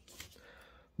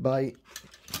by,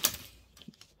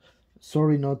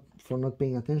 sorry for not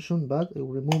paying attention, but I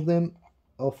will remove them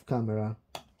off camera.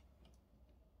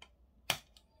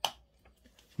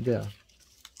 There.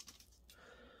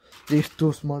 These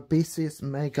two small pieces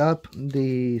make up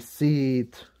the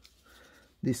seat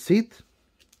of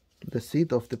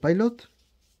the pilot.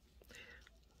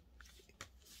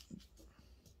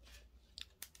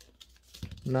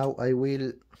 Now I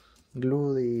will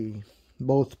glue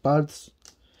both parts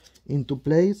into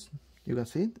place. You can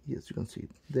see it? Yes, you can see it.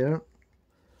 There.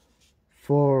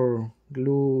 4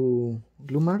 glue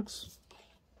marks.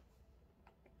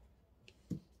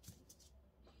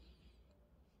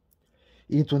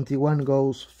 E21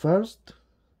 goes first,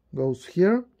 goes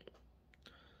here.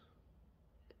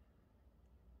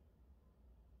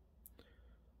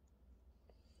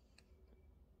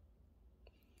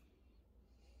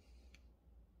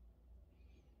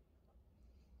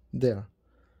 There.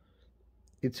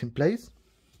 It's in place.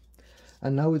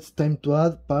 And now it's time to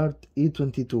add part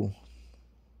E22,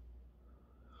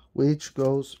 which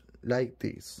goes like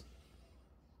this.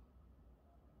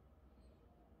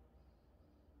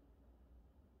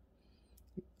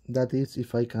 That is,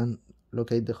 if I can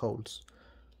locate the holes.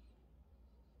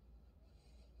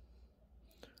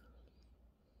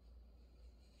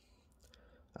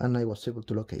 And I was able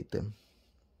to locate them.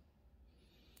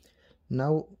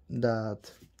 Now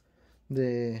that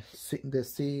the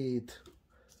seat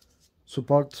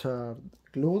supports are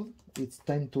glued, it's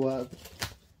time to add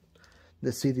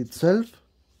the seat itself,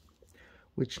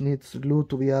 which needs glue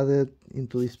to be added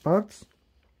into these parts.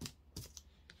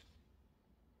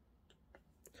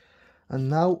 And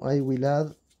now I will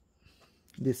add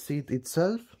the seat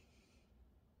itself.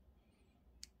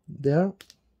 There,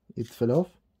 it fell off.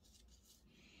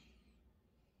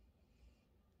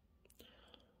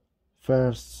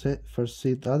 First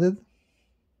seat added,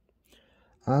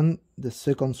 and the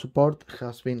second support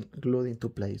has been glued into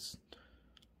place.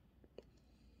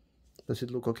 Does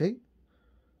it look okay?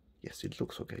 Yes, it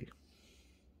looks okay.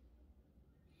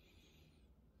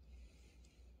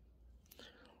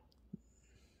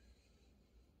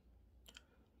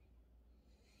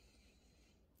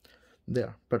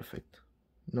 There, perfect.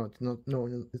 No,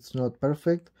 it's not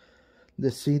perfect.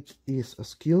 The seat is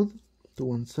skewed to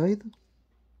one side.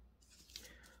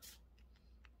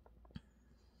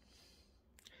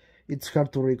 It's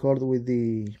hard to record with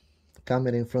the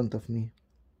camera in front of me.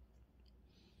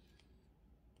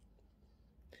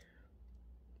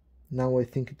 Now I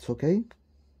think it's okay.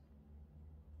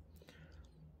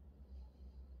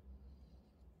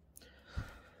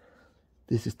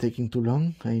 This is taking too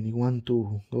long. I want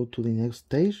to go to the next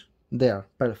stage. There,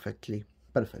 perfect.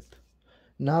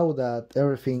 Now that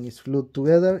everything is glued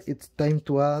together, it's time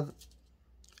to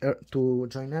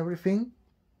join everything.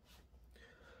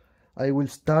 I will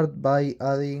start by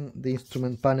adding the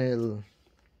instrument panel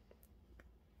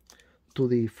to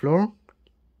the floor.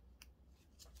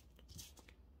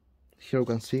 Here you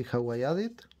can see how I add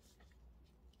it.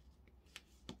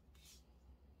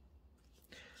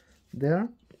 There.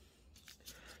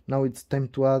 Now it's time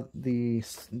to add the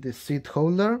seat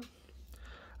holder.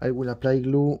 I will apply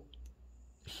glue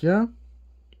here.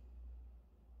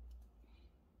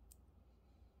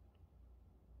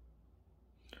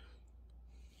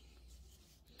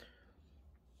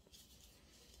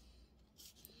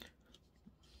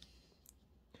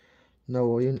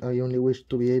 Now I only wish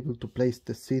to be able to place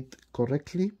the seat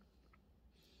correctly.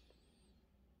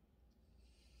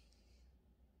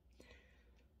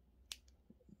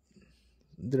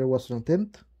 There was an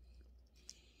attempt.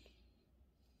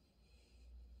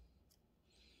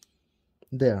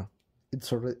 There,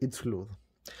 it's glued.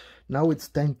 Now it's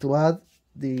time to add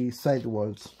the side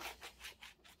walls.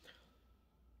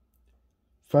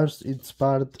 first its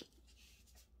part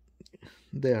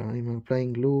there. I'm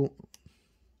applying glue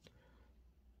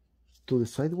to the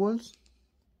side walls,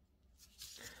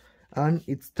 and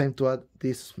it's time to add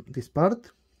this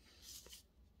part.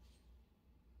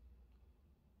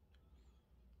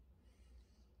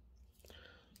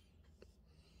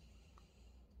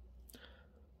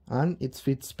 And it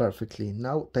fits perfectly.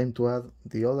 Now time to add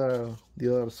the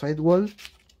other side wall.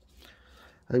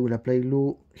 I will apply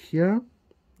glue here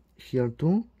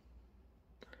too,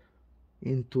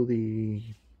 into the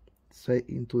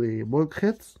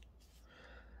bulkheads.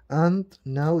 And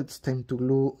now it's time to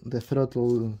glue the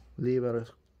throttle lever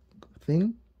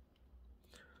thing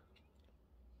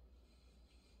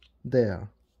there.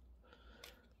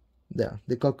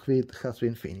 The cockpit has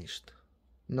been finished.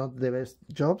 Not the best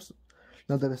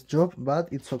job, but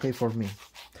it's okay for me.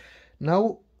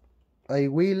 Now I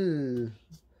will,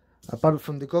 apart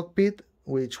from the cockpit,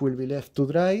 which will be left to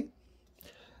dry,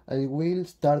 I will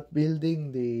start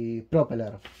building the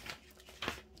propeller,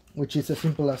 which is a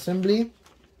simple assembly.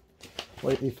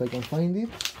 Wait, if I can find it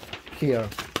here.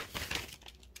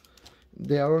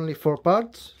 There are only 4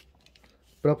 parts.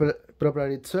 Propeller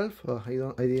itself. Oh,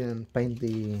 I didn't paint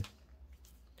the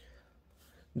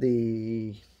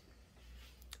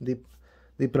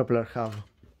propeller hub.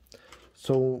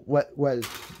 So well,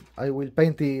 I will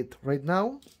paint it right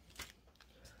now,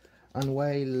 and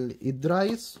while it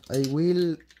dries, I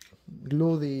will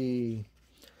glue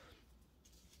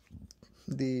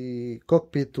the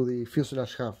cockpit to the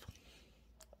fuselage hub.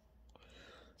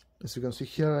 As you can see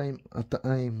here,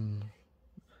 I'm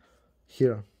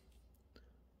here.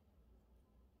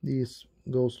 This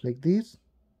goes like this.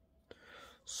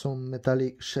 Some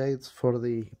metallic shades for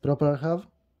the propeller hub.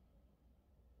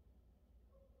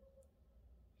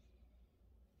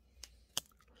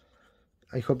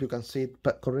 I hope you can see it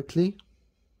correctly.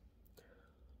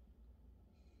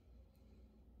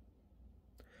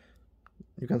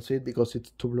 You can see it because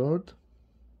it's too blurred.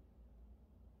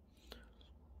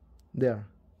 There,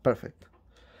 perfect.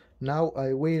 Now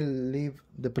I will leave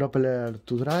the propeller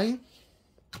to dry,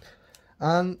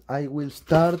 and I will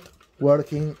start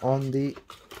working on the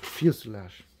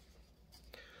fuselage.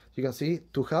 You can see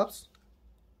 2 hubs.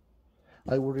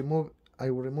 I will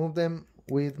remove them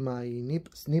with my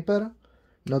snipper.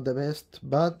 Not the best,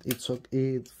 but it's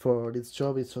okay for its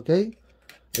job. It's okay.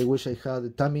 I wish I had the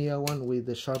Tamiya one with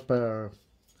the sharper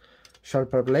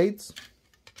blades,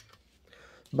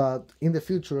 but in the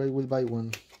future I will buy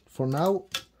one. For now,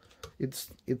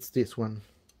 it's this one,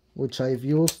 which I've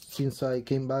used since I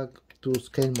came back to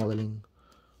scale modeling.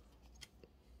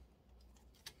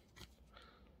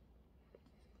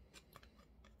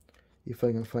 If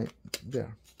I can find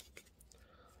there.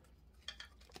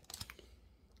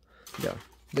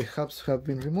 The hubs have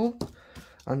been removed,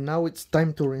 and now it's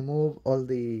time to remove all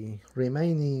the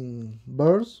remaining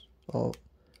burrs of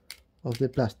the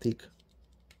plastic.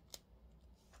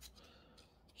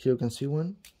 Here you can see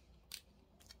one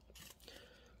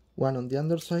on the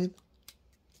underside,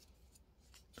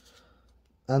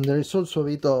 and there is also a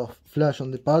bit of flash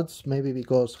on the parts, maybe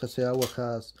because Hasegawa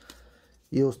has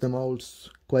used the molds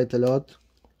quite a lot,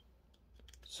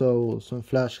 so some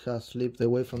flash has slipped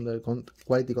away from the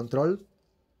quality control.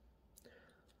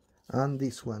 And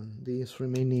this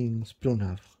remaining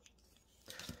spooner.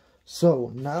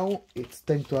 So now it's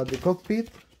time to add the cockpit.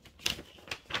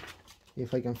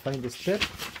 If I can find the step.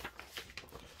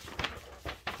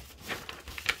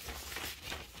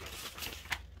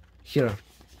 Here.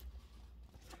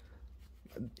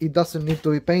 It doesn't need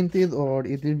to be painted, or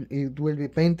it will be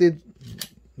painted,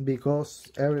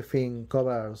 because everything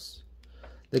covers,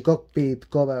 the cockpit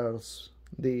covers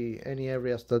any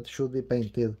areas that should be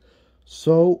painted.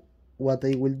 So what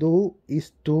I will do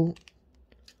is to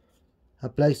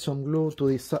apply some glue to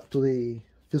the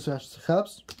fuselage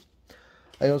hubs.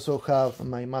 I also have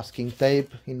my masking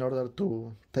tape in order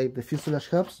to tape the fuselage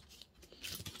hubs.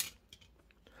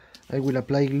 I will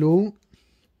apply glue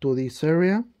to this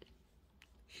area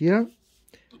here,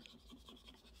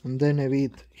 and then a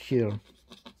bit here.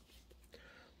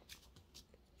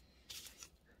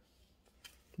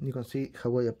 You can see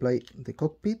how I apply the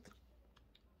cockpit.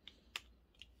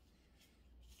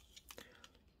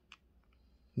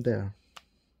 There,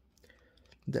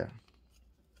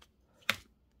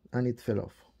 and it fell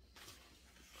off.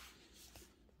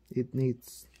 It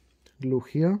needs glue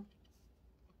here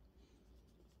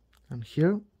and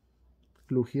here,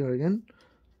 glue here again,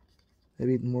 a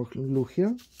bit more glue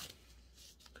here.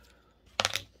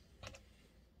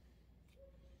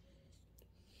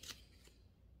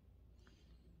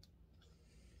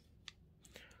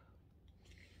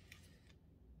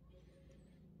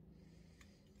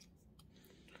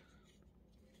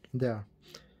 There.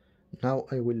 Now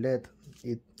I will let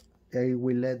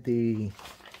the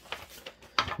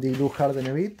glue harden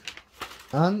a bit,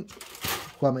 and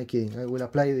who am I kidding? I will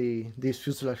apply this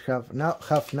fuselage half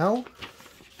now,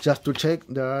 just to check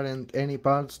there aren't any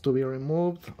parts to be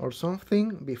removed or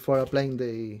something before applying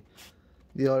the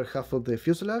other half of the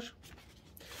fuselage.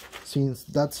 Since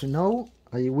that's a no,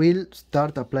 I will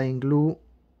start applying glue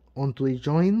onto the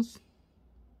joints.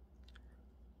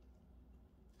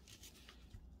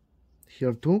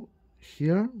 Here too.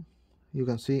 Here you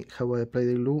can see how I apply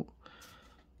the glue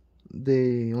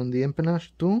on the empennage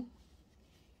too.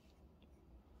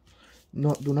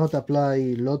 Do not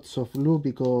apply lots of glue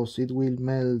because it will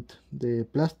melt the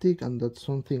plastic, and that's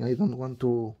something I don't want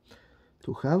to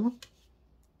have.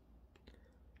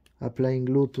 Applying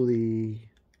glue to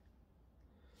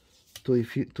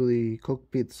the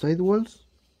cockpit sidewalls,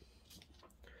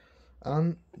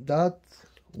 and that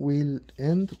will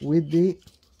end with the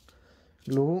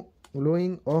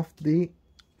gluing of the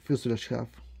fuselage half.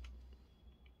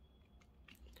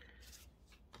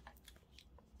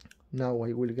 Now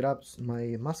I will grab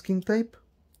my masking tape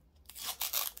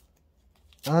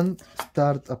and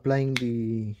start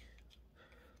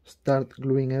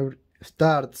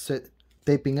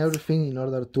taping everything in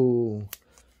order to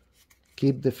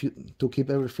keep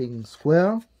everything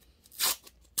square.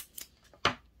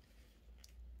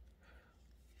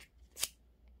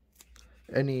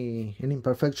 Any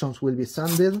imperfections will be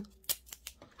sanded.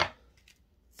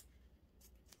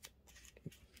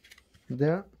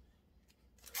 There.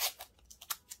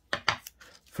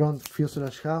 Front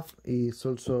fuselage half is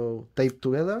also taped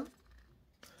together,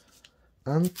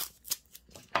 and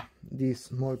this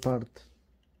small part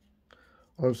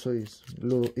also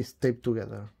is taped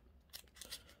together.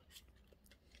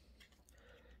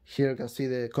 Here you can see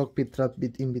the cockpit trap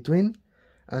bit in between.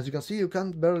 As you can see, you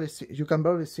can barely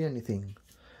see anything.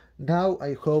 Now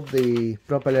I hope the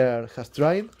propeller has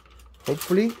dried,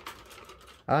 hopefully,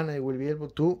 and I will be able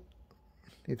to.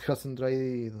 It hasn't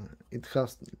dried. It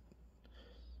has.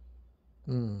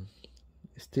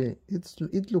 Still,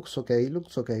 it looks okay. It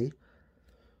looks okay.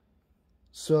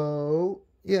 So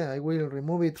yeah, I will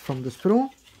remove it from the sprue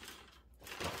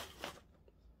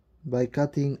by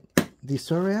cutting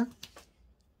this area.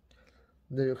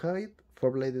 There you have it,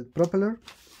 4-bladed propeller.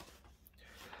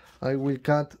 I will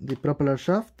cut the propeller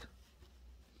shaft.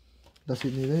 Does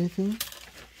it need anything?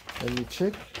 Let me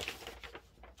check.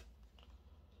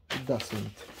 It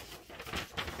doesn't.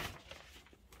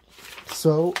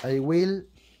 So I will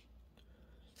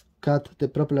cut the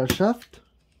propeller shaft.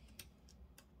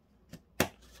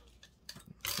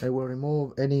 I will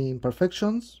remove any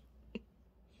imperfections.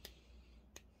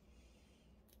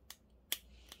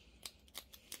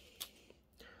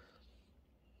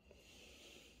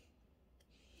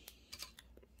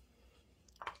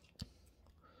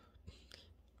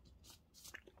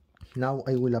 Now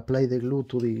I will apply the glue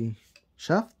to the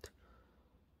shaft.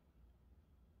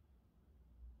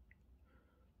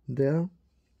 There.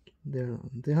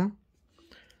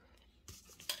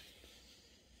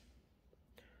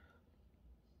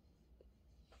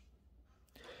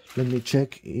 Let me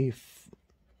check if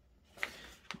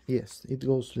yes, it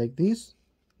goes like this.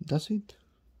 Does it?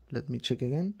 Let me check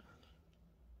again.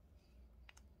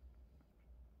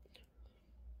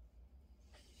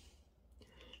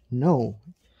 No,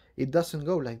 it doesn't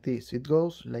go like this. It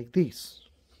goes like this.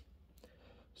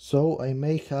 So I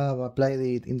may have applied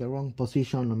it in the wrong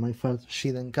position on my first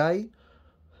Shiden Kai,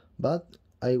 but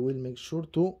I will make sure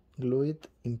to glue it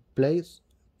in place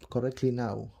correctly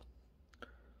now.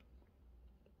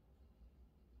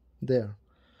 There.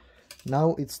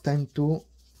 Now it's time to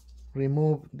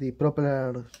remove the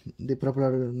propeller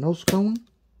nose cone,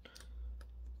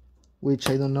 which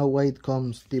I don't know why it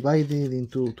comes divided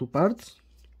into two parts.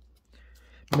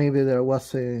 Maybe there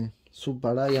was a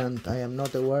sub-variant I am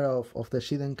not aware of the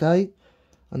Shiden Kai,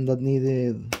 and that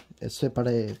needed a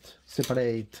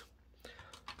separate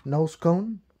nose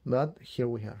cone, but here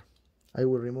we are. I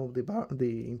will remove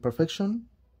the imperfection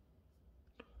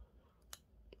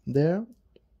there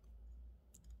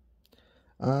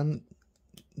and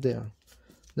there.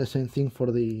 The same thing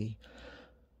for the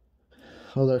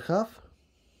other half,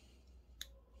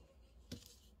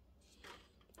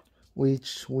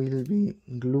 which will be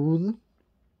glued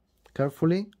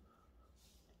carefully.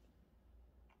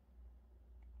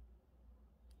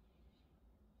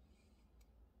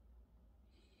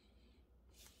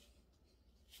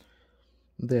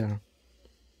 There.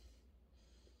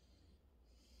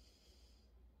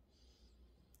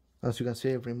 As you can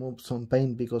see, I've removed some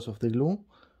paint because of the glue,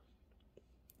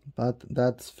 but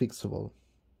that's fixable.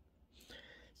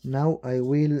 Now I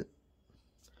will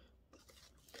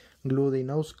glue the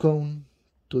nose cone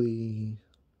to the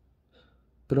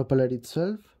propeller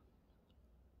itself,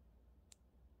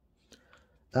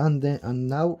 and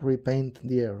now repaint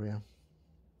the area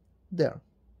there.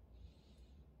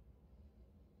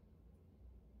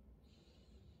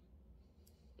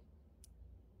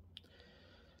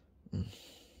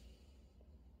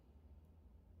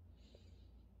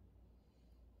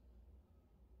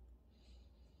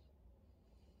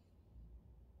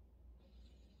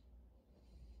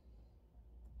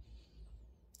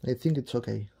 I think it's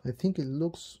okay. I think it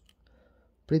looks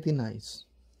pretty nice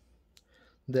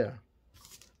there.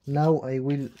 Now I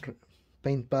will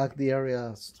paint back the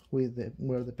areas with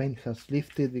where the paint has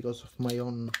lifted because of my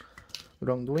own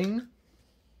wrongdoing.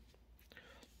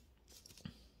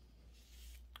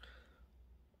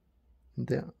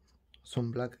 There,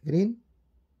 some black green.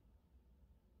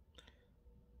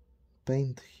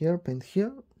 Paint here, paint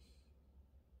here.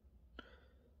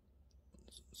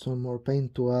 Some more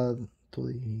paint to add to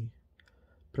the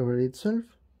propeller itself,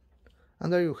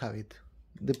 and there you have it.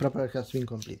 The propeller has been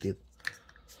completed.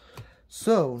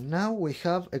 So now we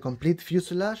have a complete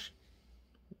fuselage,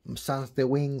 sans the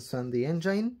wings and the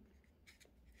engine,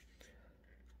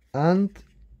 and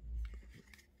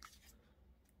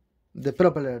the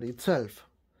propeller itself.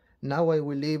 Now I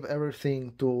will leave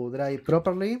everything to dry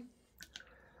properly,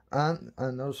 and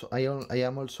also I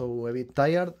am also a bit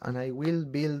tired, and I will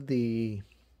build the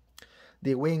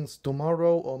wings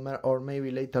tomorrow or maybe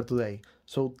later today.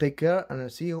 So take care, and I'll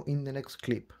see you in the next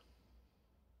clip.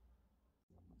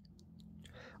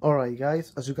 Alright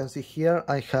guys, as you can see here,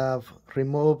 I have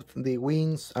removed the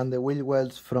wings and the wheel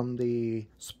wells from the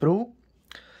sprue.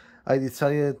 I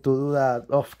decided to do that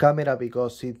off camera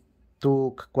because it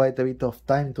took quite a bit of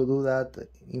time to do that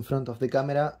in front of the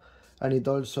camera, and it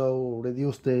also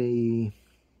reduced the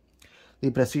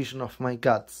precision of my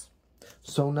cuts.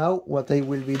 So now what I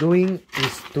will be doing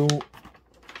is to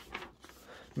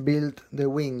build the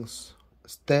wings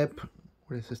step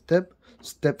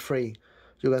 3.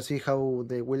 You can see how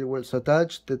the wheel wells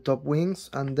attach the top wings,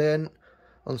 and then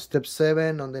on step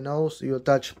 7 on the nose you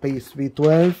attach piece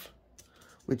B12,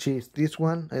 which is this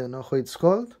one. I don't know how it's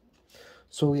called.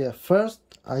 So yeah, first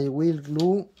I will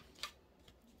remove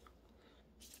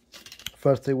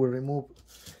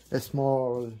a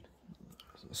small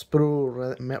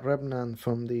sprue remnant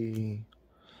from the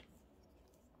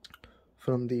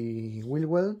wheel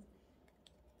well,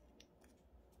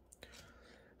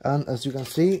 and as you can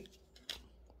see,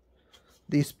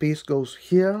 this piece goes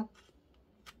here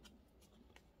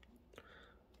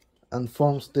and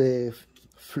forms the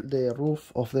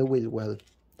roof of the wheel well.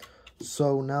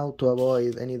 So now, to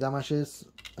avoid any damages,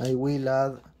 I will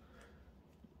add,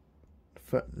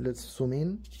 let's zoom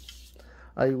in,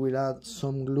 I will add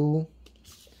some glue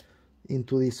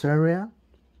into this area,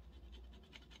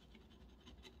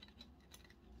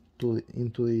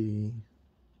 into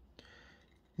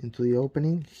the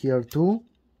opening here too,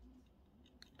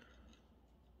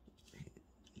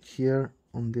 here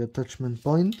on the attachment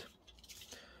point.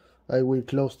 I will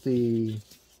close the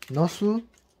nozzle,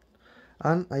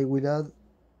 and I will add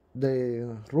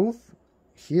the roof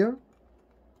here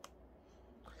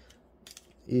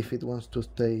if it wants to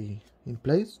stay in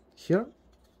place here,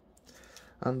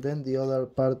 and then the other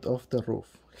part of the roof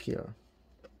here.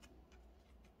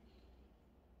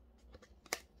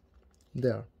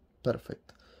 There,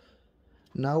 perfect.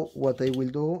 Now what I will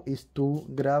do is to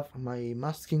grab my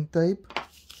masking tape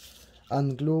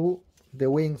and glue the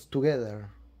wings together.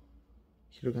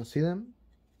 Here you can see them.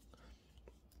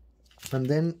 And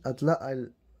then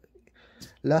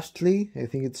lastly, I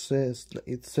think it's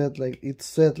said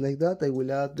like that, I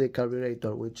will add the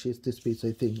carburetor, which is this piece,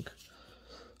 I think.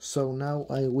 So now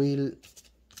I will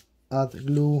add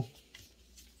glue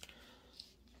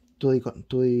to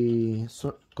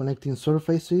the connecting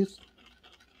surfaces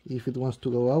if it wants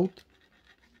to go out.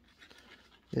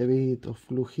 A bit of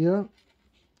glue here,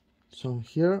 some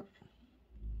here,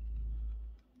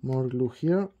 more glue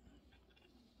here,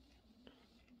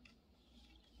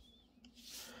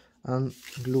 and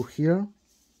glue here.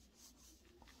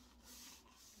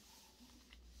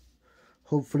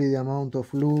 Hopefully the amount of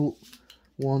glue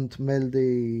won't melt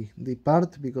the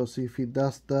part, because if it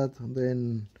does that,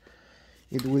 then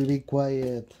it will be quite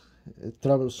a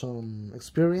troublesome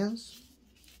experience.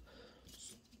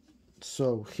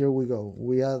 So here we go.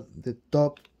 We add the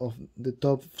top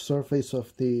surface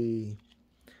of the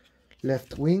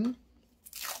left wing,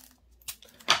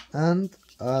 and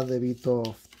add a bit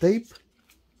of tape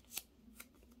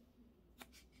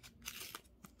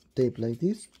like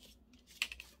this.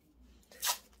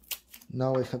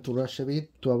 Now I have to rush a bit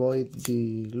to avoid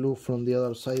the glue from the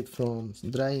other side from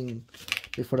drying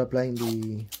before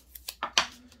applying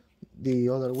the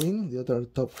other wing, the other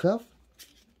top half.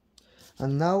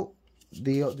 And now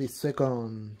the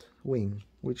second wing,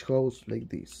 which goes like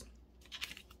this.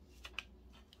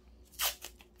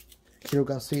 Here you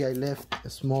can see I left a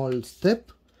small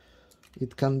step.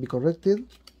 It can be corrected.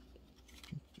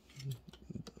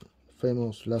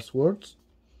 Famous last words.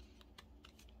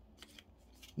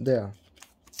 There.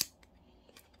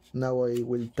 Now I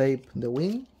will tape the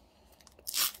wing.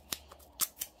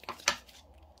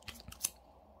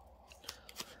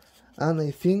 And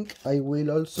I think I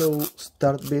will also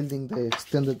start building the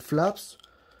extended flaps,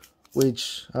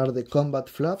 which are the combat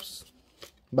flaps.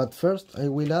 But first I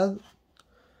will add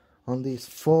on these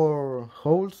 4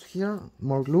 holes here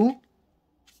more glue.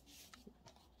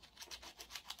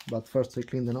 But first I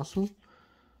clean the nozzle.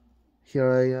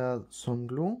 Here I add some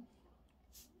glue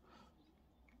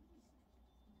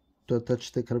to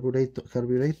attach the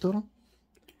carburetor.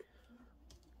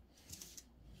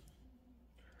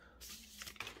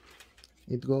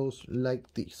 It goes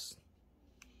like this.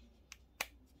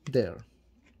 There.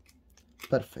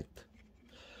 Perfect.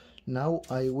 Now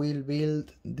I will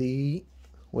build the...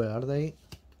 Where are they?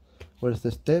 Where's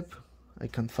the step? I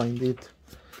can't find it.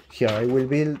 Here I will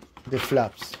build the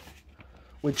flaps,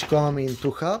 which come in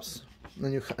 2 halves,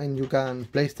 and you can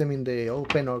place them in the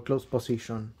open or closed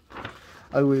position.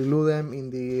 I will glue them in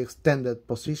the extended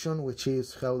position, which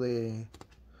is how it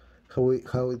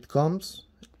comes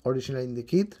originally in the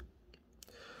kit.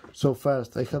 So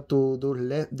first I have to do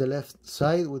the left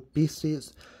side with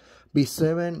pieces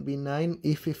B7, B9,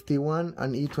 E51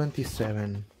 and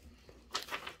E27.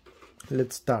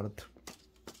 Let's start.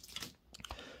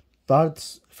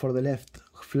 Parts for the left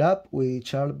flap,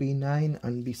 which are B9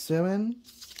 and B7,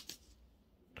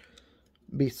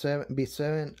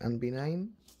 B7 and B9.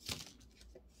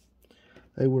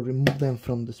 I will remove them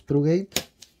from the sprue gate.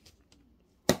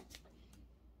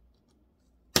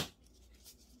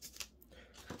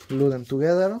 Glue them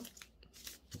together.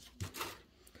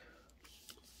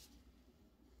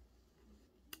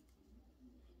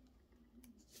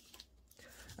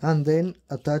 And then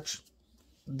attach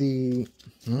the...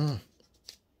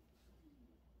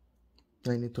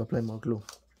 I need to apply more glue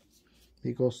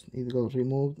because it got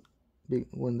removed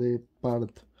when the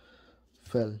part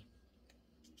fell.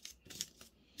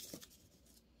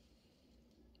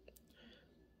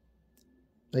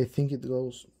 I think it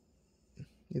goes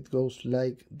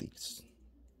like this.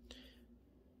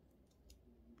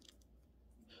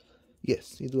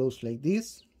 Yes, it goes like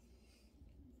this.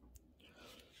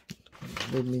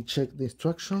 Let me check the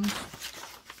instructions.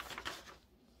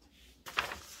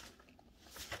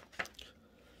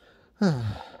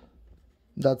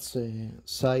 That's a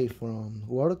side from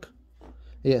work.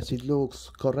 Yes, it looks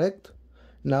correct.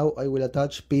 Now I will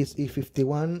attach piece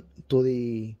E51 to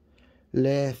the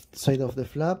left side of the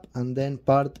flap and then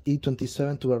part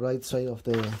E27 to the right side of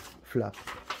the flap.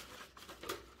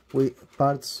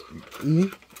 Parts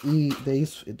the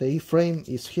E frame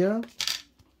is here,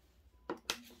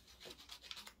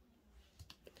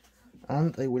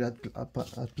 and I will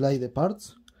apply the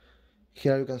parts.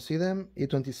 Here you can see them,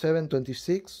 E27,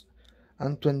 26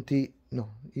 and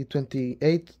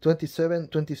E28, 27,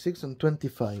 26 and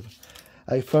 25.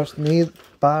 I first need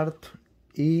part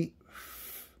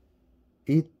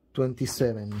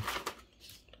E27.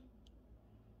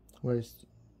 Where is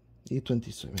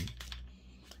E27?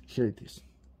 Here it is.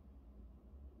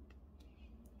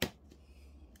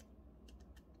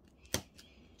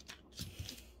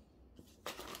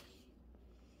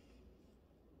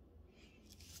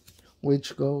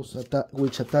 Which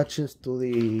attaches to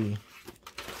the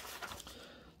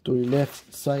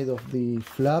left side of the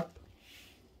flap.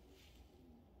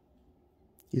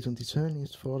 E27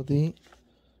 is for the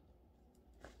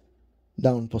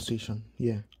down position.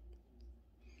 Yeah.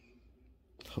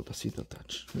 How does it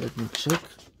attach? Let me check.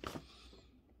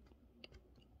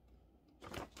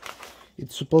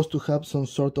 It's supposed to have some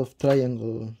sort of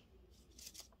triangle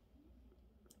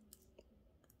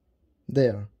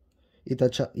there. It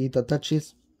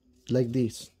attaches like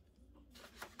this.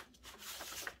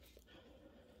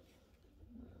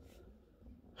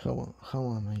 How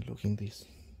am I looking this?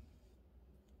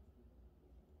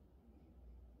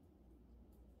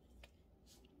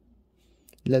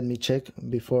 Let me check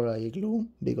before I glue,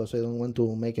 because I don't want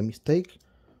to make a mistake.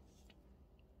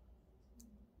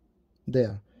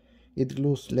 There. It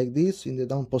glues like this in the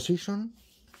down position.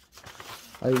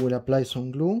 I will apply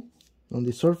some glue on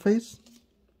the surface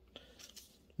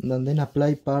and then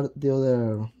apply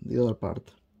the other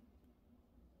part.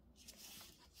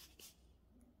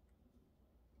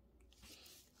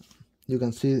 You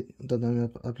can see that I'm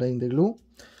applying the glue,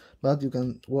 but you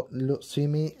can see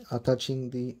me attaching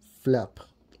the flap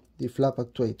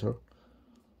actuator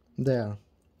there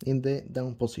in the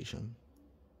down position.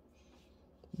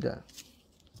 There.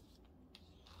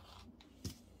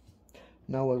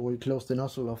 Now I will close the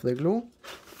nozzle of the glue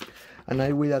and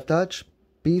I will attach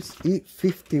piece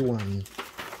E51,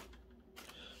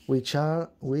 which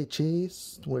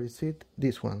is, where is it?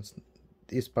 These ones,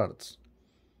 these parts.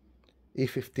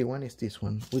 E51 is this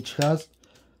one, which has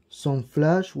some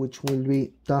flash, which will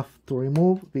be tough to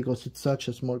remove because it's such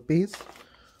a small piece.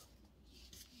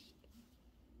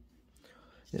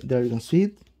 There you can see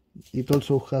it. It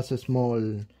also has a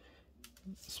small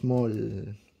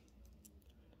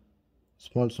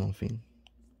something.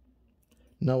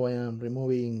 Now I am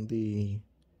removing the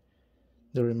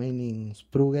remaining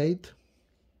sprue gate,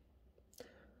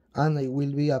 and I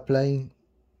will be applying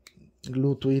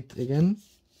glue to it again,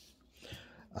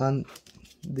 and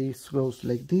this goes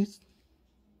like this.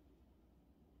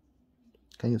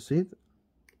 Can you see it?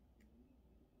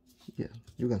 Yeah,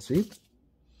 you can see it.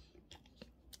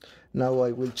 Now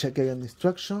I will check again the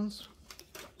instructions,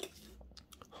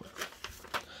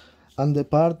 and the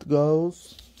part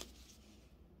goes,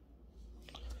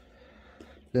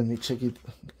 let me check it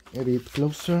a bit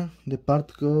closer. The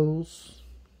part goes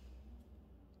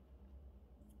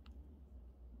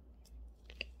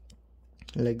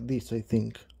like this, I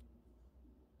think.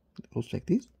 It goes like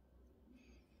this.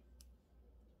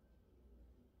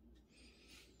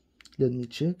 Let me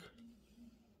check.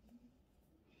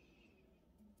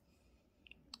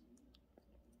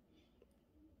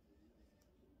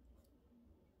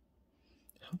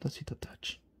 How does it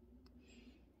attach?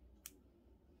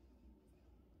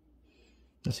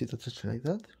 Does it attach like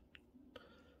that?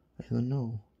 I don't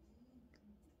know.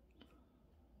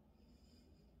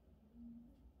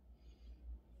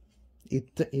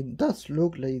 It does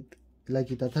look like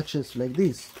it attaches like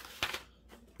this.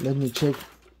 Let me check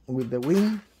with the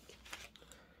wing.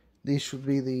 This should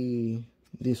be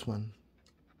this one.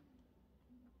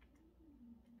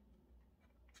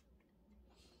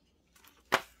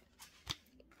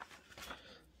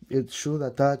 It should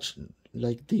attach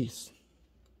like this.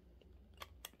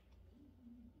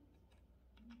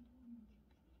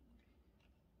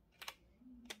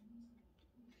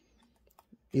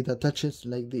 It attaches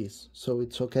like this, so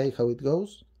it's okay how it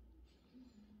goes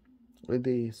with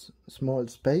this small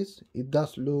space. It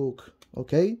does look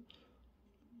okay.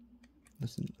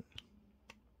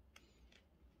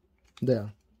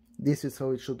 There. This is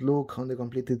how it should look on the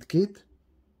completed kit.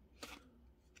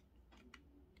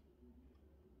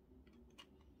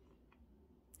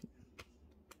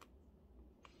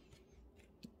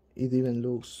 It even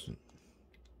looks,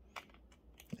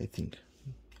 I think,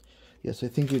 yes, I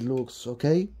think it looks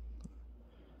okay.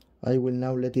 I will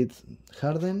now let it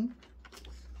harden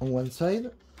on one side,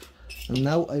 and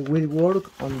now I will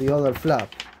work on the other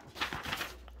flap,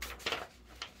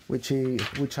 which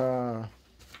are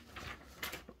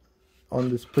on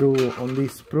the sprue, on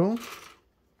this sprue.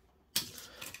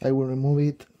 I will remove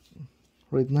it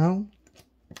right now.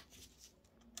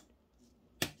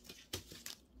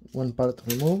 One part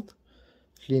removed,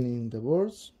 cleaning the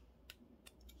boards.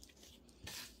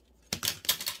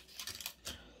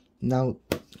 Now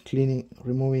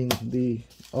removing the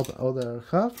other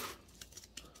half.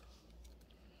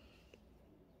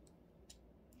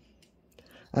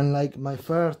 And like my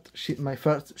first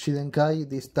Shiden Kai,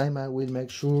 this time I will make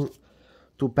sure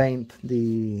to paint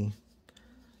the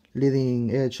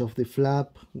leading edge of the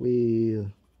flap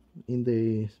in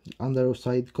the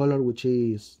underside color, which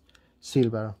is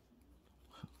silver.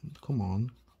 Come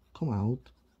on, come out.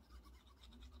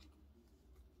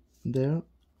 There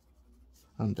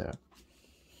and there.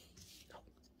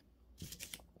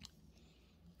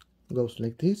 Goes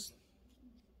like this.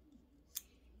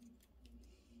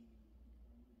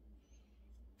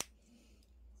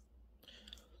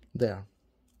 There.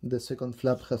 The second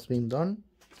flap has been done.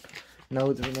 Now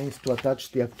it remains to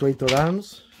attach the actuator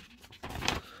arms,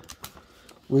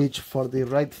 which for the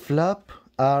right flap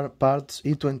are parts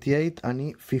E28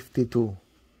 and E52.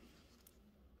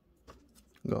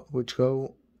 That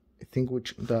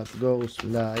goes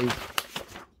like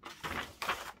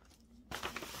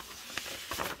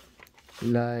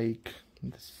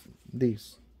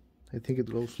this. I think it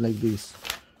goes like this.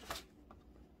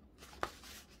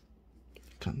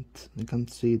 I can't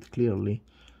see it clearly.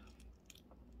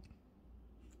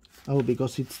 Oh,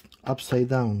 because it's upside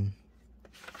down.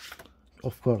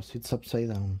 Of course, it's upside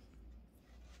down.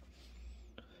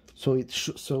 So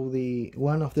the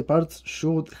one of the parts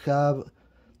should have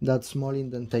that small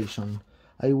indentation.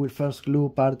 I will first glue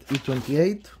part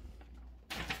E28,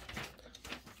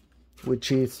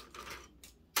 which is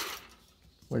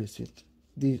where is it?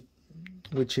 The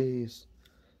which is,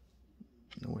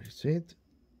 where is it?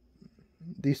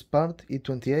 This part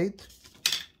E28.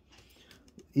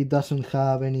 It doesn't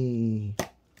have any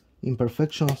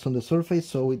imperfections on the surface,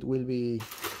 so it will be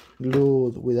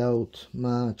glued without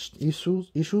much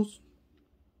issues.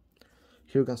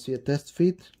 Here you can see a test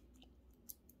fit.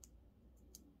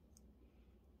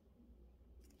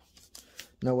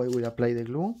 Now I will apply the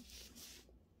glue,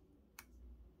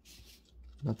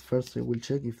 but first I will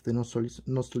check if the nozzle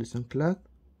is unclogged.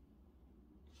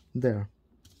 There.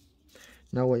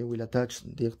 Now I will attach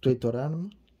the actuator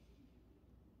arm.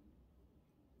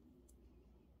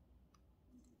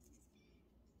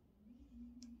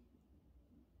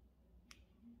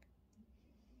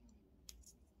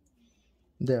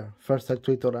 There, first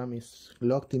actuator arm is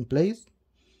locked in place.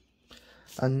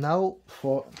 And now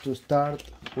to start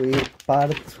with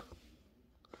part,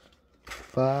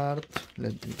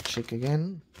 let me check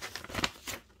again.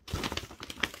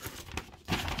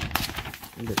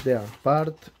 There,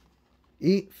 part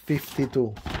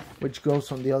E52, which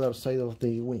goes on the other side of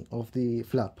the wing of the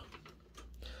flap.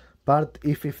 Part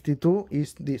E52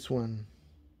 is this one,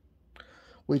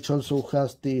 which also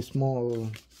has the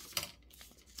small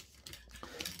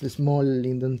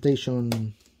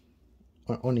indentation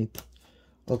on it.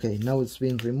 Okay, now it's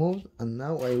been removed, and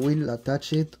now I will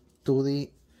attach it to the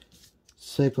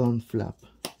second flap.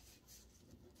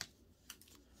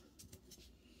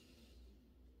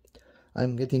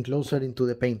 I'm getting closer into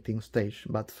the painting stage,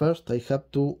 but first I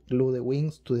have to glue the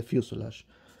wings to the fuselage,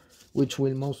 which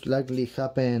will most likely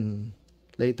happen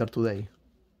later today.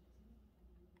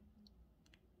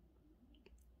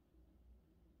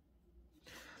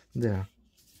 There.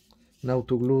 Now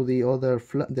to glue the other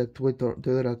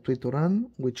actuator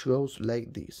arm, which goes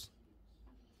like this.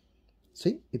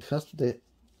 See, it has the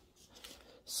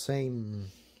same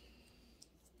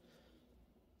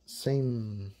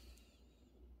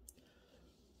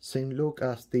look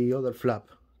as the other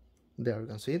flap. There, you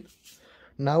can see it.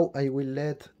 Now I will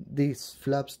let these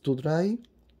flaps to dry,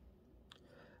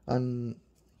 and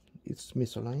it's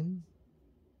misaligned.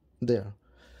 There.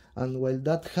 And while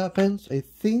that happens, I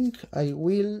think I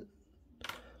will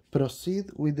proceed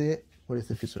with the, where is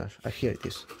the fuselage? Here it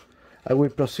is. I will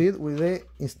proceed with the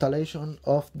installation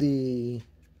of the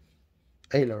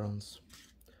ailerons,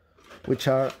 which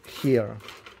are here.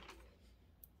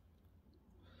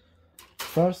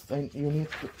 First, I need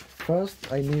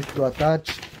to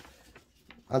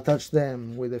attach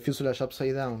them with the fuselage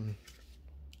upside down.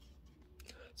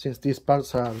 Since these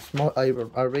parts are small,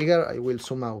 are bigger, I will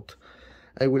zoom out.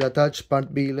 I will attach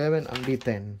part B11 and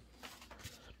B10.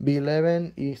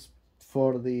 B11 is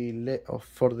for the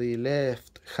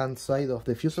left hand side of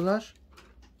the fuselage.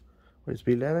 Where is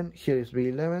B11? Here is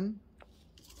B11.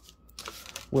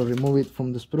 We'll remove it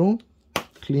from the sprue,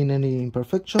 clean any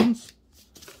imperfections,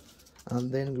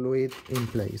 and then glue it in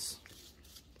place.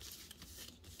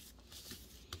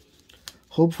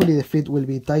 Hopefully the fit will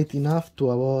be tight enough to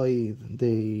avoid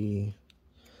the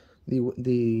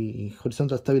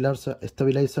horizontal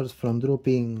stabilizers from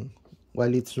drooping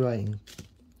while it's drying.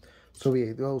 So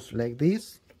it goes like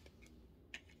this,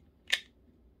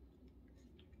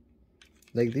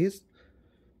 You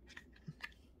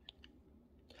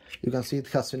can see it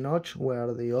has a notch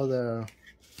where the other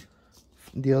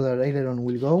aileron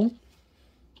will go.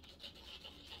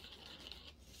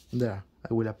 There,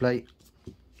 I will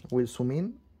zoom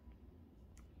in.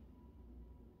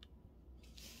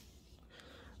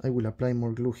 I will apply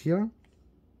more glue here.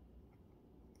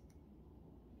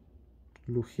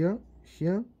 Glue here,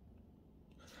 here,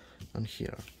 and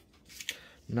here.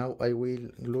 Now I will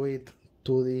glue it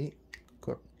to the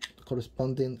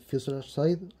corresponding fuselage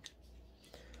side.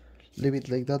 Leave it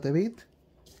like that a bit.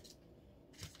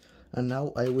 And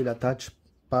now I will attach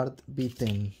part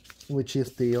B10, which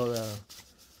is the other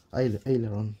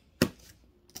aileron.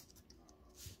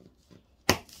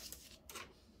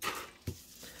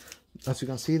 As you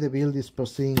can see, the build is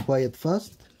proceeding quite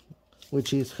fast,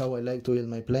 which is how I like to build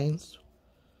my planes.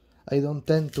 I don't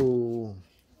tend to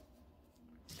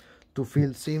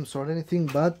fill seams or anything,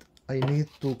 but I need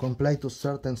to comply to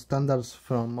certain standards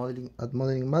from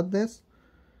Modeling Madness.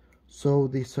 So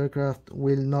this aircraft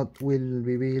will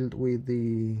be built with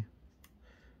the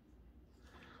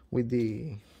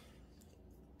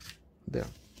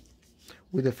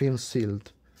film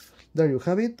sealed. There you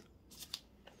have it.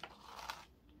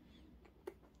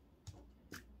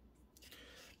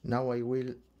 Now I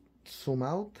will zoom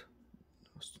out.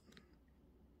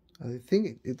 I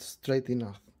think it's straight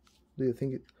enough. Do you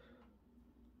think it?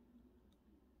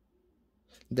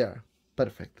 There,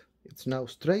 perfect. It's now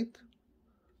straight.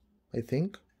 I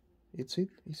think it's it.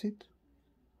 Is it?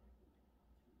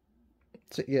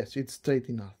 Yes, it's straight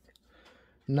enough.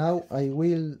 Now I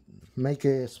will make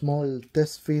a small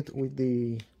test fit with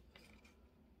the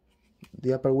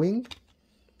upper wing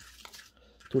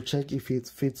to check if it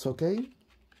fits okay.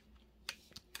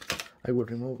 I will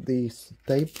remove this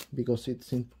tape because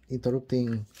it's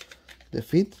interrupting the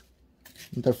fit,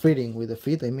 interfering with the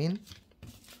fit, I mean.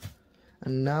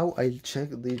 And now I'll check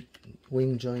the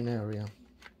wing joint area.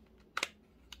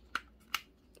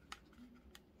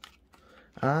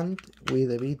 And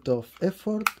with a bit of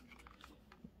effort,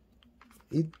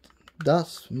 it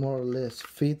does more or less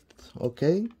fit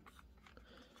okay.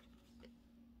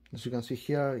 As you can see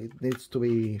here, it needs to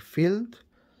be filled,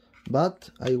 but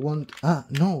I want,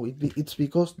 no, it's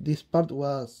because this part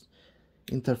was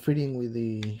interfering with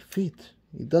the fit.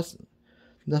 It doesn't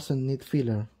need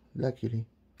filler, luckily.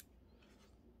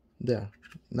 There,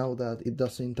 now that it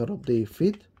doesn't interrupt the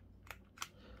fit,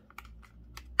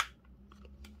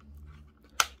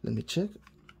 let me check.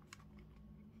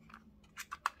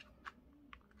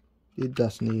 It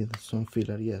does need some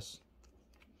filler, yes.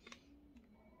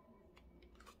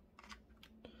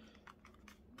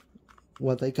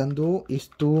 What I can do is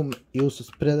to use a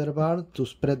spreader bar to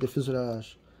spread the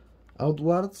fuselage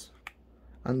outwards,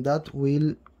 and that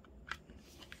will,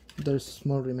 there's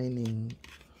small remaining.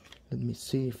 Let me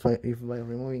see if by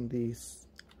removing this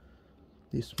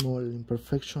small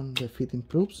imperfection the fit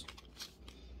improves.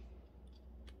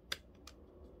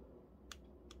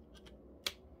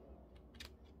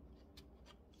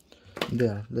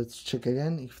 There, let's check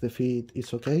again if the fit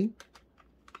is okay.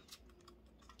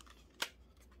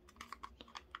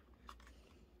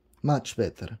 Much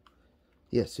better.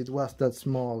 Yes, it was that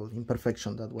small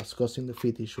imperfection that was causing the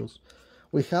fit issues.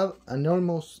 We have an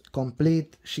almost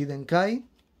complete Shiden Kai,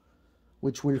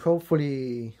 which will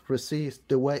hopefully resist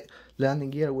the weight,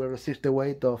 landing gear will resist the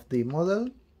weight of the model.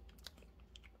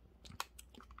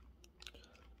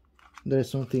 There is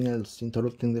something else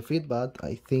interrupting the fit, but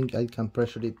I think I can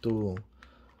pressure it to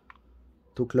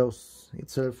close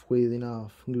itself with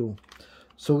enough glue.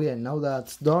 So yeah, now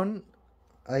that's done,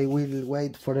 I will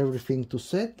wait for everything to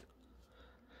set,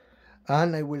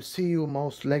 and I will see you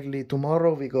most likely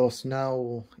tomorrow because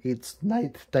now it's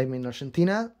night time in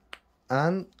Argentina,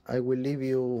 and I will leave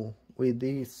you with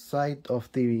this side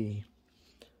of the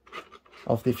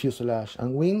fuselage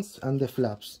and wings and the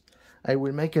flaps. I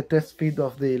will make a test fit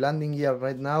of the landing gear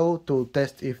right now to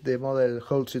test if the model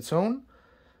holds its own.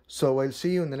 So I'll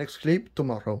see you in the next clip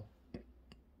tomorrow.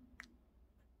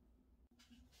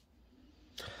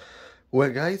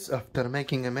 Well guys, after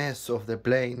making a mess of the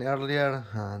plane earlier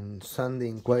and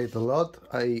sanding quite a lot,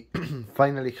 I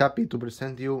finally happy to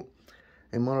present you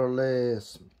a more or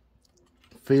less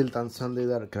filled and sanded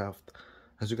aircraft.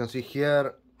 As you can see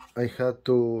here, I had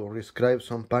to rescribe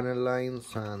some panel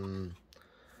lines and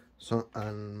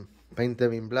paint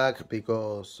them in black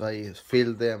because I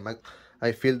filled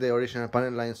the original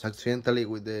panel lines accidentally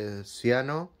with the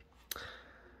cyano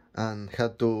and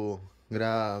had to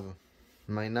grab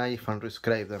my knife and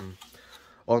rescribe them.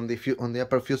 On the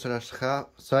upper fuselage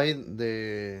side,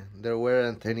 there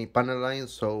weren't any panel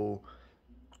lines, so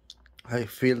I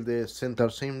filled the center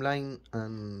seam line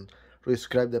and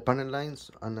rescribed the panel lines,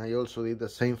 and I also did the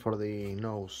same for the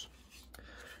nose.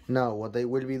 Now what I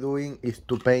will be doing is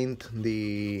to paint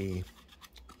the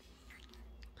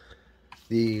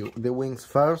wings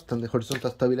first and the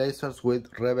horizontal stabilizers with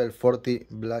Rebel 40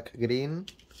 black green.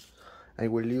 I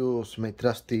will use my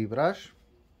trusty brush.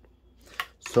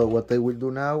 So what I will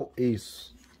do now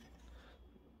is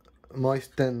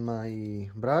moisten my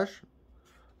brush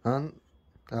and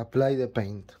apply the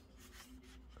paint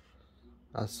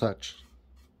as such.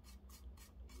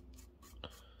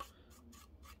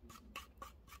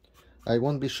 I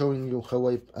won't be showing you how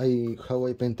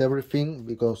I paint everything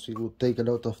because it would take a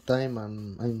lot of time,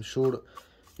 and I'm sure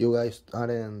you guys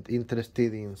aren't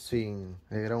interested in seeing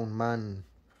a grown man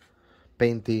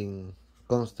painting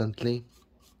constantly.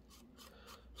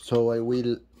 So I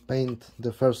will paint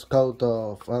the first coat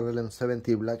of RLM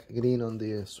 70 black green on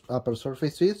the upper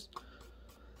surfaces,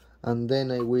 and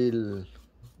then I will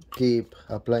keep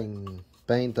applying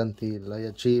paint until I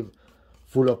achieve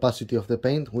full opacity of the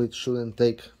paint, which shouldn't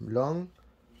take long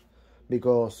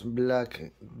because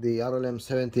the RLM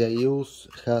 70 I use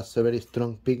has a very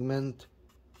strong pigment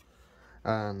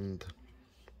and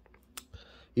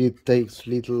it takes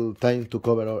little time to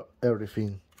cover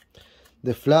everything.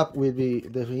 The flap will be,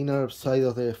 the inner side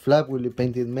of the flap will be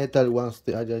painted metal once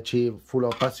I achieve full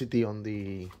opacity on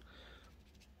the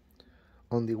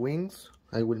wings.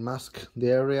 I will mask the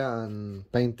area and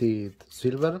paint it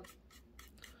silver.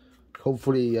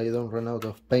 Hopefully I don't run out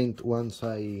of paint once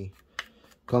I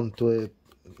come to it.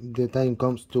 The time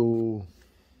comes to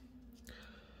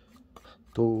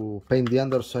to paint the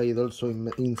underside also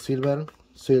in silver,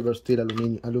 steel,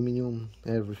 aluminum,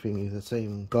 everything is the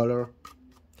same color.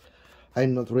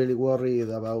 I'm not really worried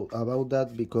about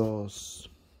that because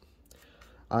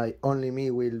only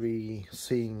me will be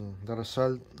seeing the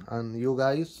result, and you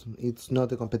guys, it's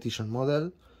not a competition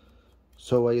model,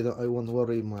 so I won't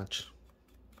worry much.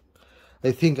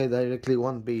 I think I directly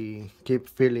won't be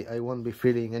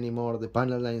feeling anymore the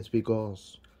panel lines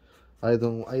because I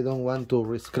don't want to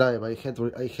rescribe. I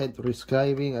hate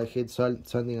rescribing. I hate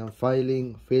sanding and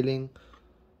filling,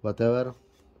 whatever.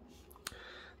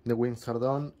 The wings are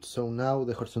done, so now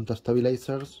the horizontal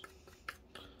stabilizers.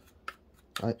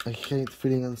 I hate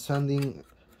filling and sanding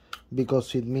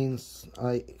because it means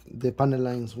the panel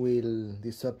lines will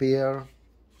disappear.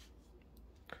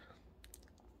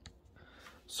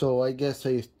 So I guess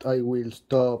I will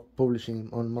stop publishing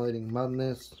on Modeling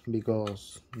Madness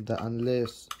because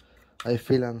unless I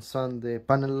fill and sand the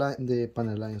panel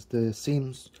lines, the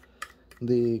seams,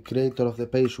 the creator of the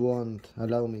page won't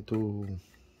allow me to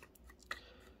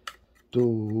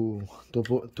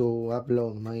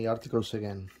upload my articles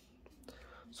again.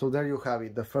 So there you have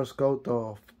it, the first coat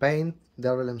of paint, the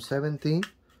RLM70.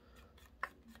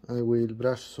 I will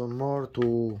brush some more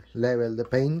to level the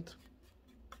paint.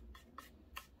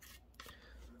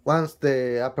 Once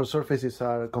the upper surfaces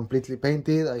are completely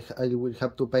painted, I will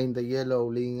have to paint the yellow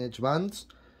leading edge bands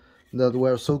that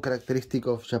were so characteristic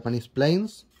of Japanese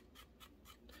planes.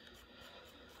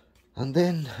 And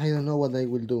then I don't know what I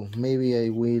will do. Maybe I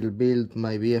will build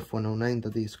my BF109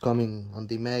 that is coming on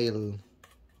the mail,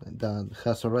 that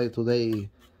has arrived today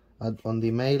on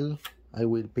the mail. I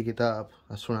will pick it up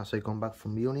as soon as I come back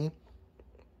from uni.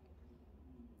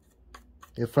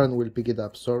 A friend will pick it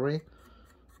up, sorry.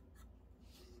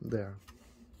 There.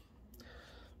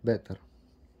 Better.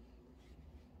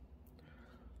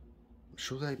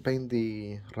 Should I paint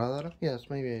the radar? Yes,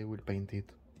 maybe I will paint it.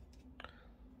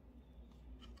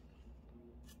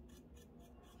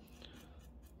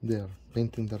 There,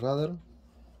 painting the radar.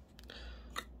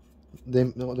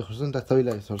 The horizontal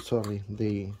stabilizer, sorry,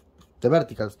 the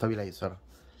vertical stabilizer.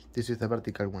 This is the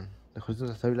vertical one. The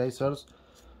horizontal stabilizers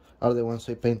are the ones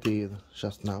I painted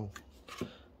just now.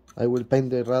 I will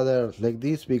paint the radar like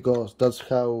this because that's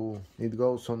how it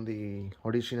goes on the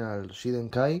original Shiden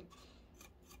Kai.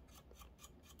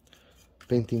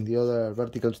 Painting the other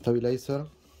vertical stabilizer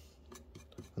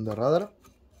on the radar.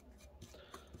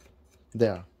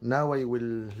 There. Now I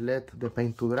will let the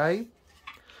paint to dry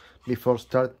before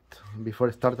start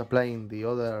applying the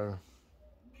other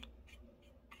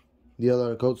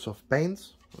coats of paint.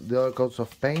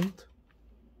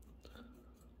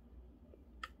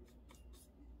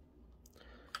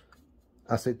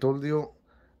 As I told you,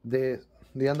 the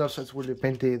undersides will be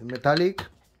painted metallic,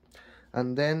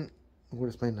 and then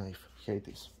where's my knife? Here it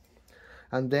is.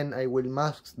 And then I will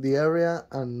mask the area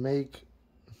and make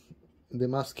the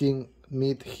masking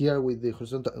meet here with the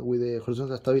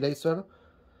horizontal stabilizer,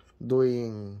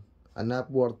 doing an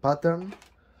upward pattern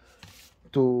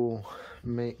to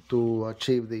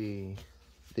achieve the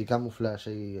camouflage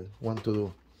I want to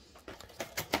do.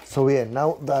 So yeah,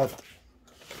 now that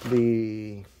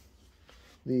the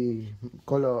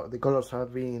colors are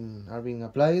being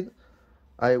applied,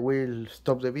 I will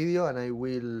stop the video and I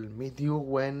will meet you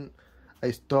when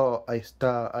I start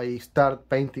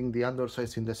painting the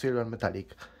undersides in the silver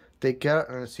metallic. Take care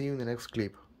and I'll see you in the next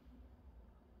clip.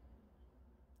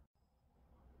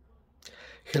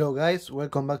 Hello guys,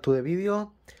 welcome back to the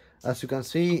video. As you can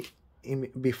see,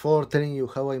 before telling you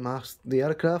how I masked the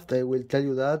aircraft, I will tell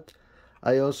you that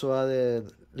I also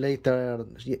added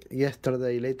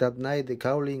yesterday late at night the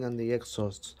cowling and the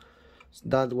exhausts.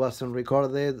 That wasn't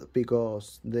recorded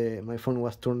because my phone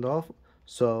was turned off,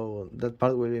 so that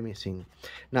part will be missing.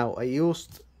 Now I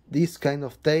used this kind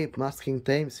of tape, masking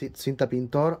tape, cinta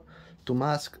pintor, to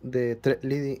mask the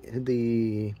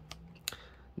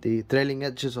trailing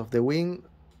edges of the wings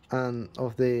and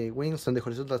the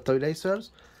horizontal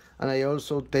stabilizers, and I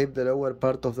also taped the lower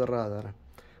part of the radar.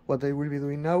 What I will be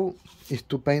doing now is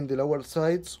to paint the lower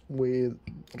sides with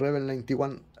Rebel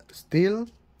 91 steel,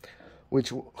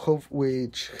 which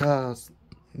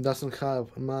doesn't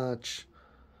have much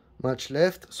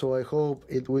left, so I hope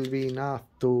it will be enough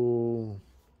to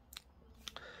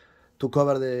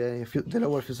cover the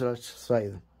lower fuselage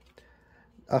side.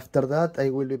 After that, I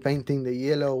will be painting the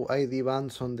yellow ID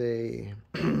bands on the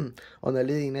on the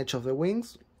leading edge of the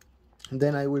wings.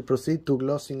 Then I will proceed to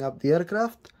glossing up the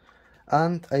aircraft,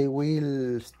 and I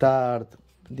will start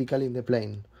decaling the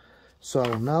plane. So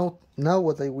now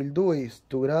what I will do is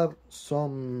to grab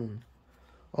some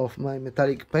of my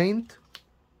metallic paint,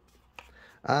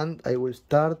 and I will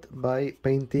start by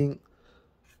painting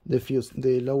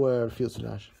the lower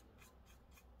fuselage.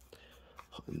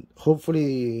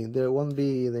 Hopefully there won't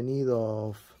be the need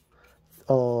of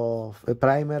a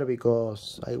primer,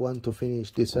 because I want to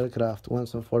finish this aircraft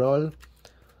once and for all,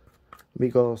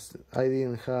 because I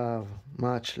didn't have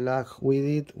much luck with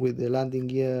it, with the landing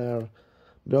gear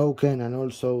broken, and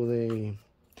also the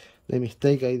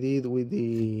mistake I did with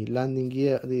the landing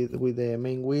gear, with the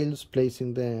main wheels,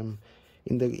 placing them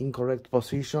in the incorrect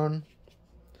position.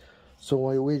 So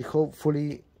I will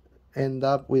hopefully end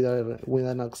up with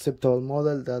an acceptable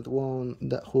model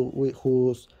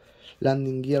whose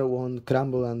landing gear won't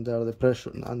crumble under the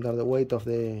pressure, under the weight of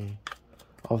the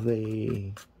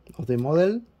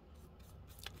model.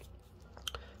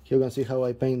 You can see how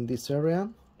I paint this area.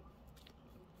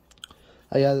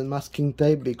 I added masking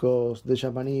tape because the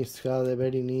Japanese had a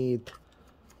very neat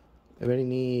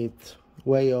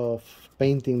way of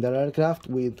painting their aircraft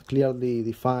with clearly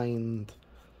defined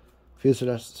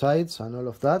fuselage sides and all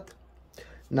of that.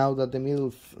 Now that the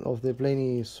middle of the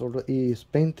plane is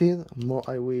painted,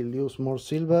 I will use more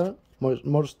steel, to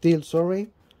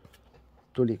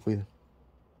liquid.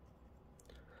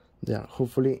 There,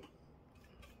 hopefully,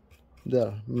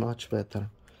 there, much better.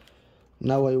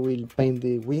 Now I will paint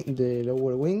the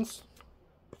lower wings,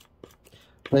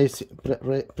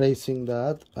 praising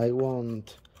that I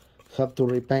won't have to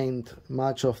repaint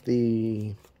much of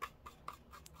the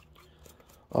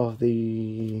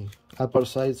upper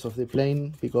sides of the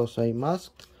plane, because I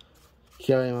masked.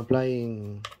 Here I am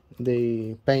applying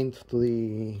the paint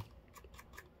to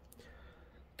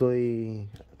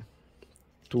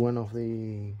one of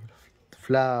the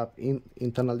flap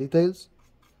internal details.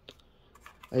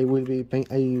 I will paint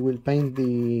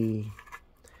the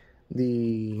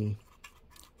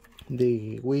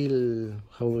wheel,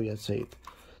 how do I say it,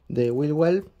 the wheel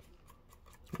well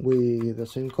with the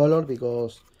same color,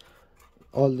 because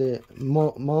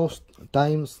most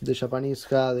times the Japanese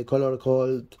had a color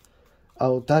called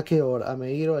Aotake or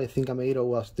Ameiro. I think Ameiro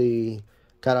was the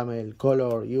caramel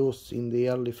color used in the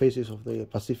early phases of the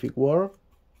Pacific War.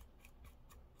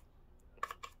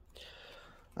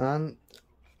 And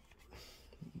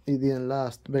it didn't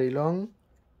last very long.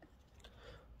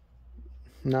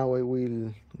 Now I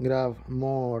will grab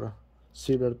more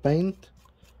silver paint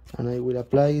and I will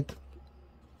apply it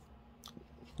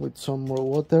with some more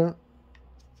water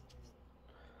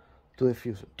to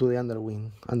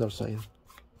the underside.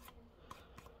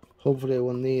 Hopefully I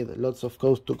won't need lots of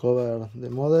coats to cover the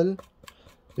model,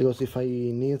 because if I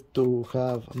need to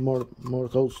have more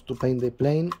coats to paint the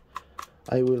plane,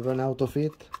 I will run out of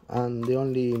it, and the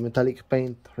only metallic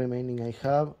paint remaining I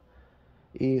have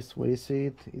is, where is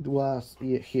it? It was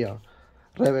here,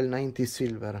 Rebel 90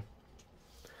 Silver,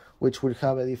 which will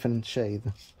have a different shade,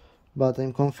 but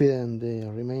I'm confident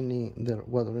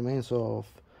what remains of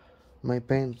my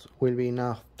paint will be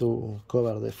enough to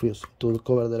cover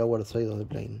the lower side of the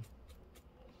plane.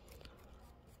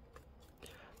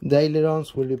 The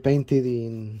ailerons will be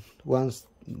painted once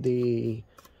the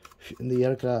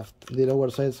aircraft, the lower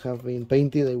sides have been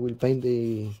painted. I will paint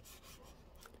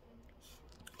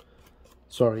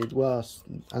sorry, it was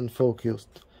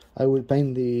unfocused. I will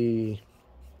paint the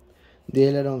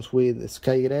ailerons with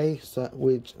sky gray,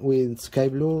 with sky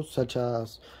blue, such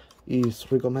as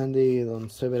is recommended on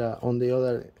the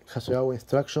other Hasegawa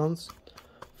instructions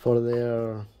for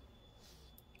their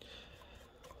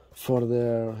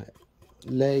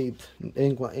late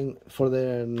for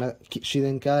their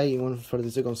Shiden Kai in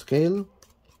 1/32 scale.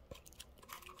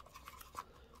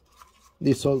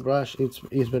 This old brush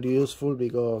is very useful,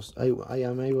 because I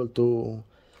am able to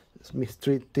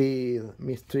mistreat it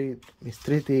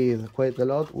quite a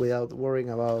lot without worrying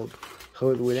about how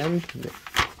it will end.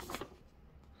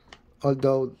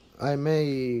 Although I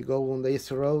may go on the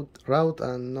easy route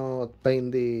and not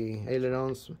paint the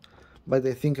ailerons, but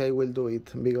I think I will do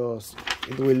it because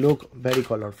it will look very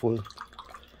colorful.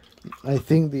 I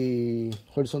think the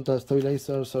horizontal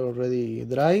stabilizers are already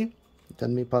dry. Let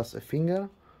me pass a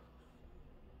finger.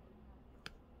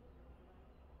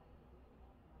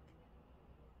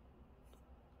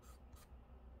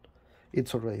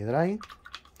 It's already dry.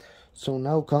 So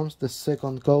now comes the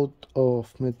second coat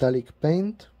of metallic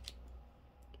paint.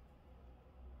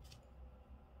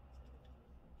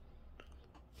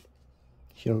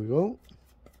 Here we go.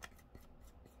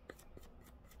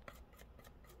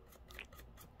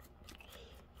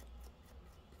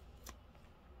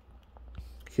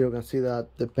 Here you can see that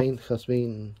the paint has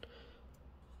been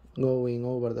going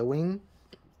over the wing.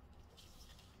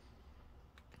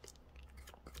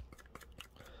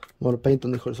 More paint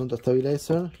on the horizontal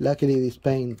stabilizer. Luckily this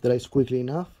paint dries quickly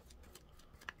enough.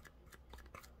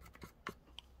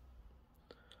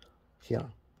 Here.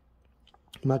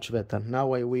 much better.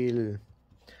 Now I will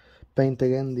paint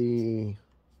again the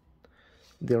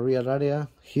rear area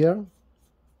here,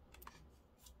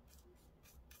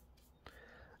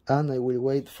 and I will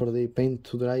wait for the paint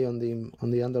to dry on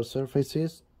the under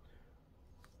surfaces.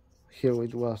 Here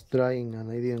it was drying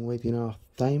and I didn't wait enough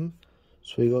time,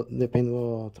 so the paint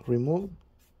got removed.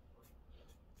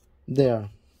 There.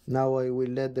 Now I will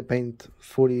let the paint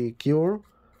fully cure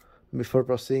before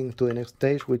proceeding to the next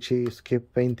stage, which is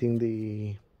keep painting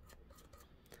the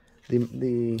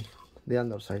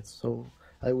undersides. So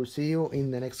I will see you in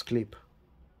the next clip.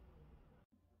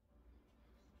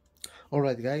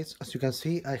 Alright guys, as you can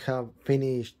see, I have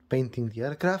finished painting the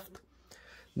aircraft.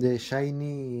 The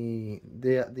shiny,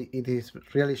 it is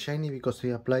really shiny because I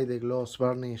applied the gloss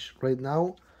varnish right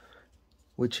now,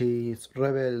 which is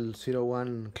Rebel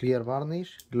 01 clear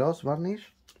varnish, gloss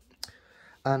varnish.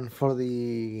 And for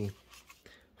the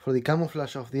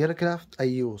camouflage of the aircraft, I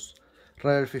use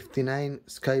Rebel 59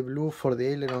 sky blue for the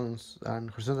ailerons and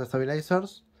horizontal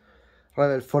stabilizers,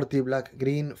 Rebel 40 black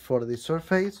green for the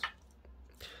surface,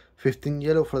 15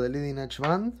 yellow for the leading edge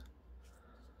band,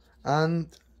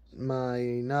 and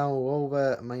my now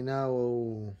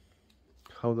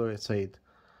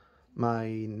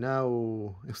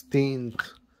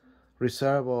extinct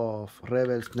reserve of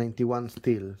Rebels 91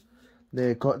 steel.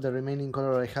 The remaining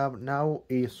color I have now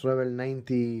is Rebel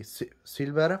 90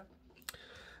 silver,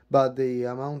 but the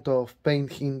amount of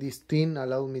paint in this tin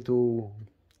allowed me to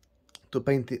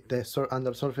paint the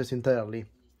under surface entirely.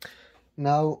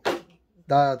 Now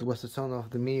that was the sound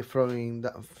of me throwing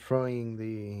the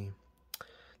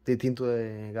tin to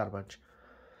the garbage.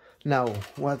 Now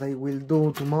what I will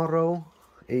do tomorrow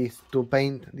is to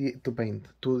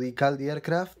decal the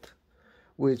aircraft,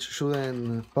 which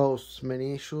shouldn't pose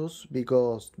many issues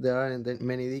because there aren't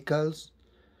many decals.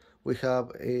 We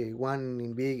have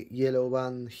one big yellow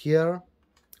band here,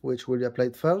 which will be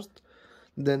applied first.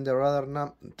 Then the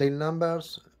radar tail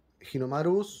numbers,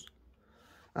 Hinomarus,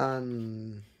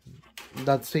 and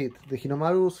that's it. The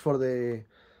Hinomarus for the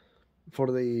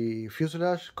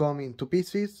fuselage come in two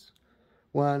pieces.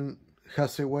 One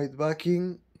has a white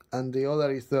backing, and the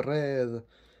other is the red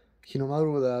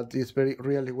Hinomaru that is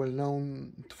really well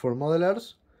known for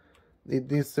modelers. It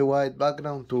needs a white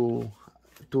background to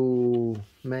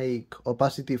make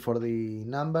opacity for the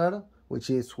number, which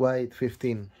is white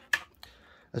 15.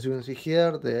 As you can see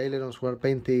here, the ailerons were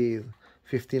painted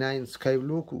 59 sky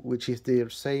blue, which is the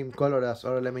same color as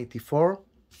RLM 84.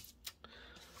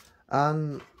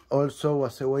 And also,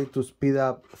 as a way to speed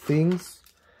up things,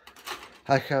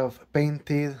 I have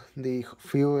painted the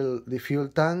fuel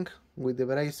tank with the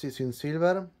braces in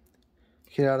silver.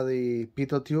 Here are the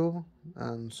pitot tube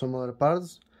and some other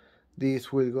parts.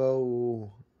 This will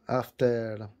go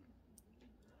after.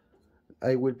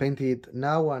 I will paint it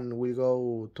now and will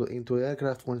go into the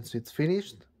aircraft once it's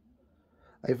finished.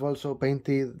 I've also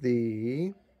painted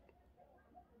the.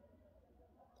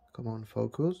 Come on,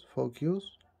 focus.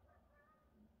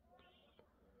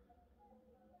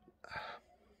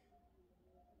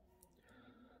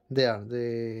 There,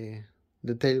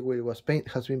 the tail wheel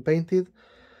has been painted.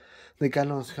 The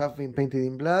cannons have been painted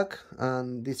in black,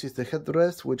 and this is the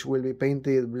headrest, which will be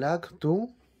painted black too.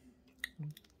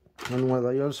 And what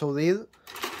I also did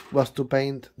was to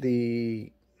paint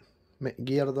the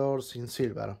gear doors in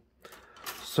silver.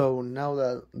 So now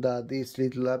that this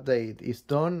little update is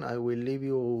done, I will leave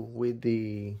you with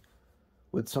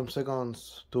some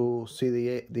seconds to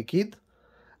see the kit,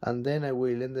 and then I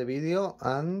will end the video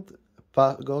and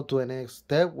go to the next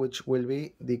step, which will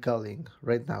be decaling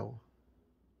right now.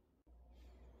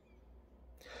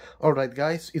 Alright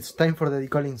guys, it's time for the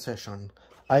decaling session.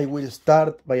 I will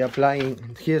start by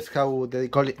applying, here's how the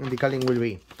decaling will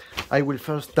be. I will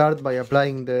first start by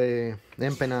applying the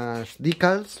empennage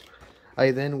decals.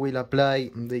 I then will apply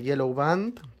the yellow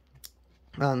band,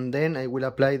 and then I will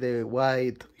apply the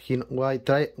white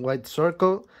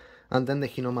circle, and then the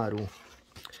Hinomaru.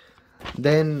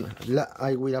 Then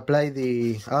I will apply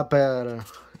the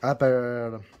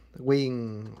upper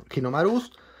wing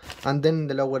Hinomarus, and then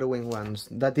the lower wing ones.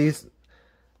 That is,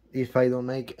 if I don't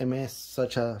make a mess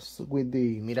such as with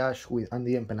the Mirage and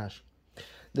the empennage.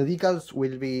 The decals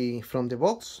will be from the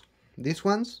box, these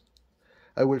ones.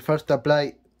 I will first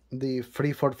apply the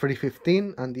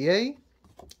 34315 and the A.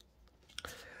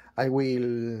 I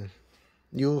will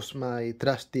use my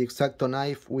trusty X-Acto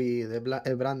knife with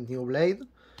a brand new blade.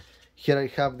 Here I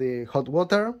have the hot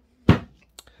water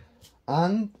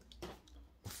and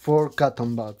 4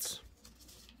 cotton buds.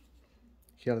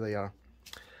 Here they are.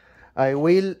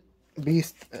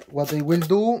 What I will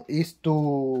do is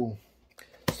to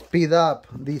speed up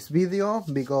this video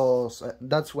because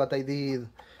that's what I did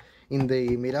in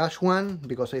the Mirage one,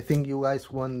 because I think you guys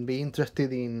won't be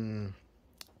interested in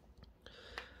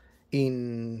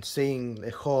seeing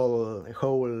the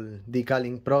whole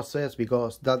decaling process,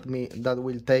 because that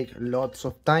will take lots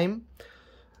of time.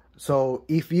 So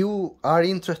if you are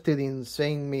interested in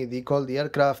seeing me decal the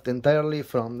aircraft entirely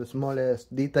from the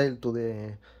smallest detail to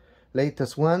the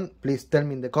latest one, please tell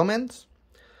me in the comments.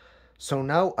 So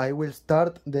now I will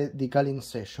start the decaling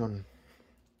session.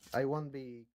 I won't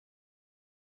be...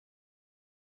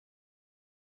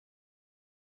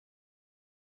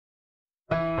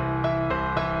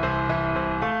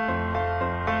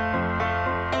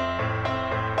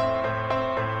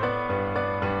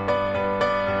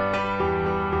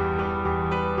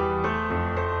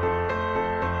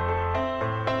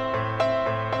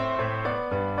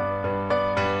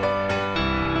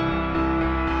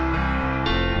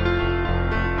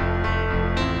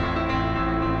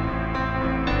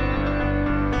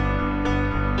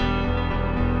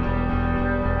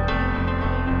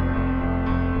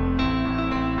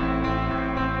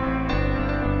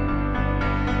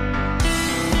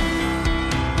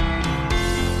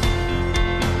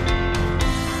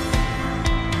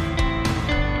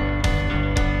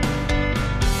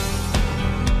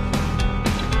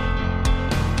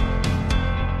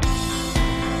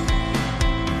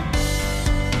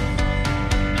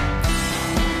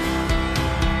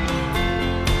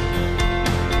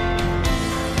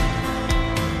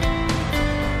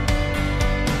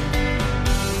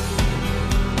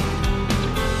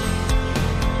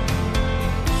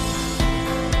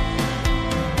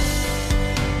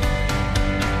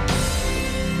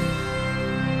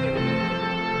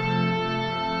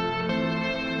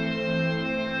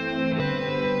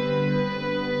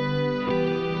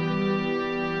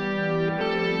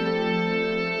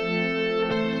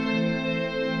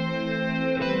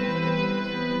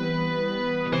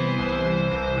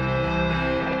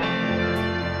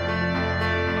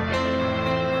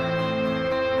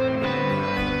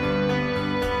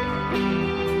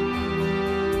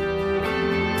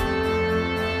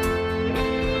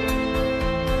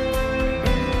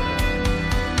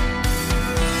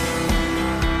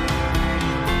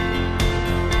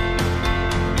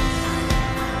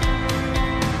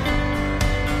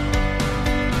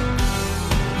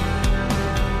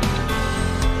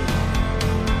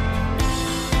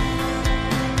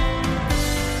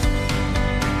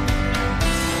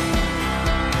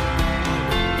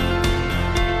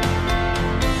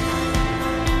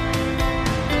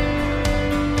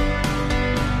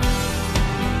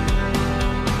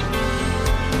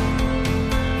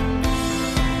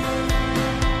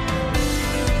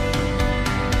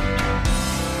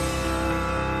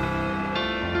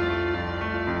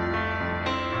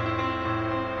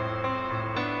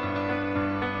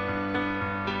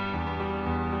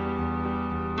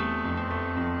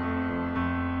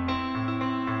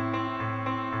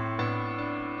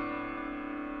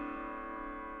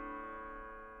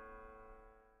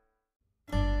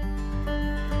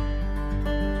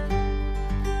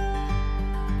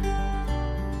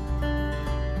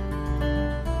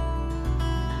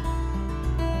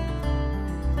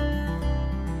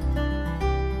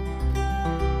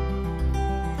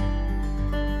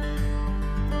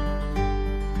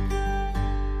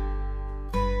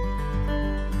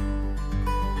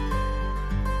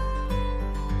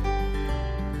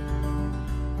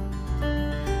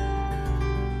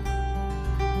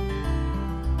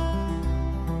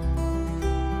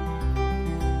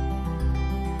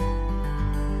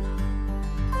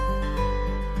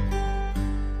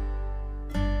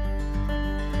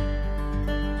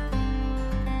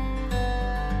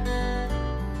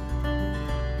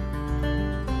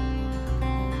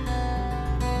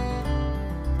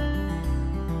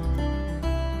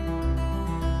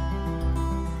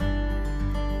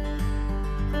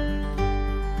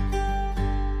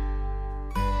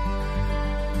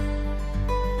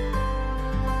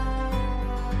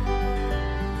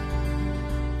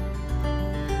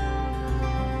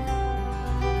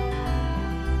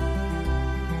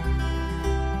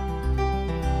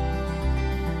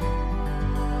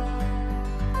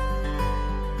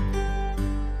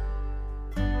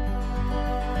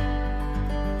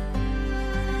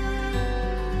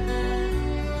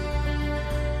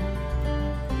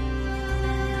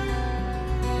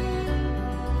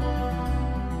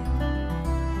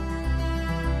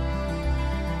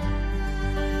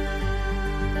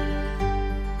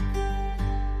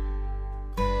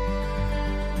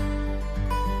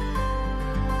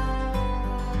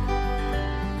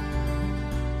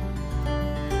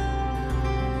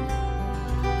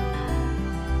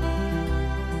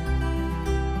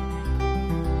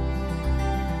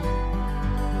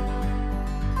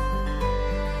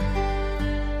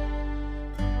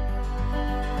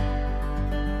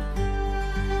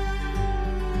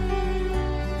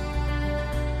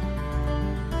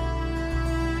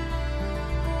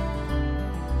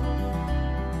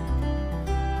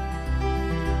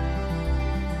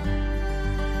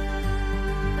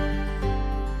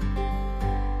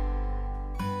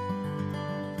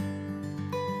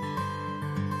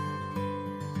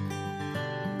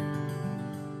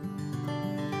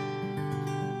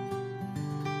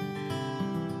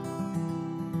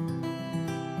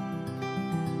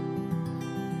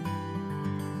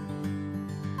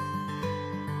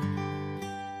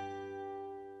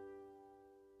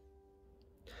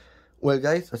 Well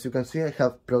guys, as you can see, I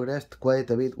have progressed quite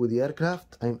a bit with the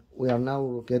aircraft. We are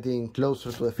now getting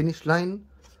closer to the finish line.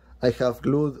 I have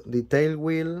glued the tail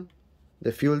wheel,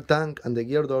 the fuel tank and the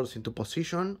gear doors into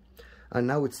position, and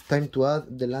now it's time to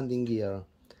add the landing gear.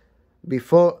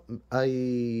 Before I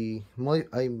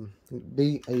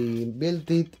built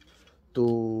it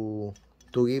to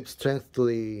give strength to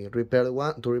the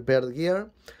repaired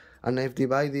gear, and I've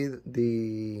divided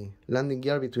the landing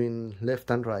gear between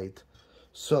left and right.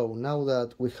 So now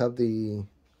that we have the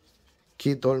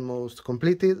kit almost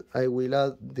completed, I will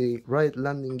add the right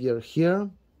landing gear here,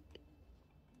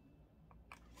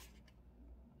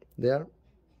 there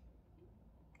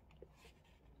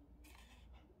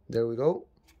we go,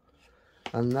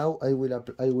 and now I will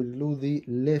glue the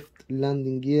left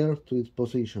landing gear to its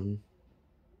position.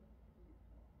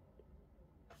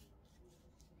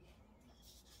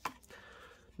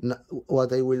 Now,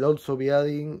 what I will also be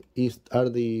adding are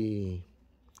the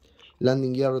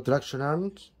landing gear retraction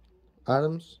arms.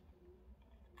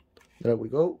 There we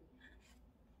go.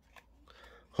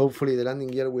 Hopefully the landing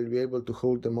gear will be able to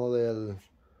hold the model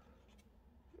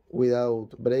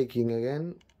without breaking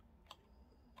again.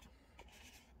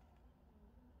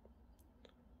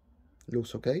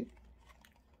 Looks okay.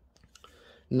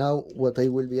 Now what I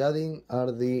will be adding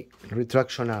are the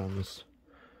retraction arms.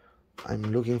 I'm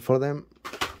looking for them.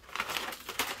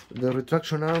 The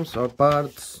retraction arms are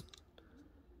parts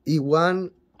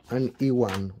E1 and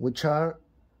E1, which are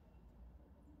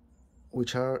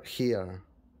here.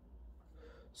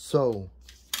 So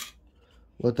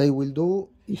what I will do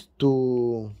is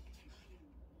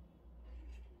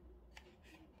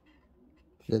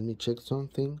let me check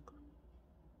something.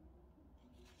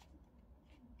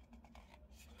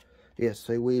 Yes,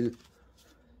 I will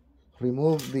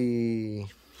remove the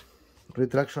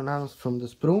retraction arms from the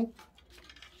sprue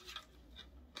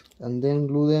and then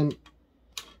glue them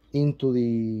into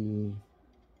the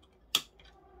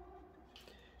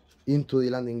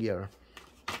landing gear.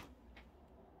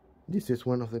 This is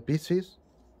one of the pieces.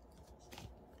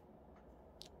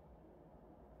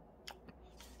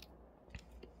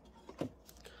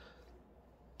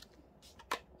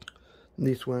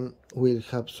 This one will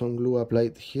have some glue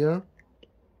applied here,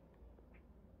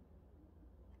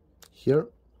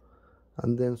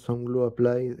 and then some glue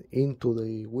applied into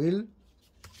the wheel.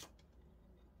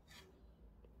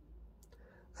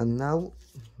 And now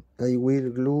I will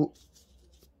glue.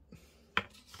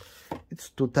 It's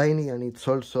too tiny and it's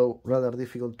also rather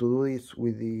difficult to do this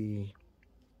with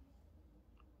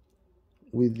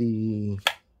the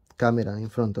camera in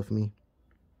front of me.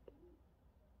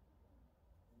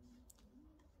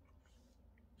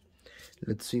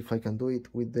 Let's see if I can do it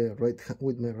with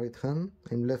my right hand.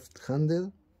 I'm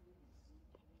left-handed,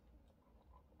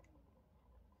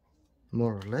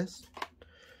 more or less.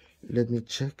 Let me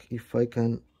check if I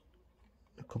can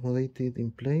accommodate it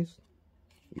in place.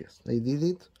 Yes, I did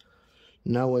it.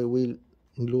 Now I will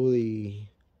glue the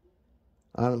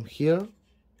arm here,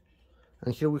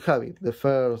 and here we have it, the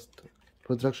first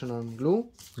retraction arm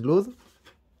glued,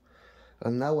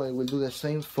 and now I will do the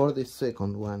same for the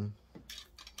second one.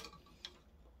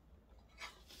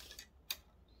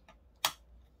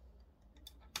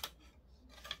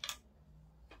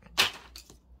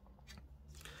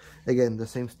 Again, the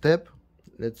same step.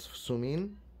 Let's zoom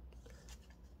in.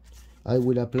 I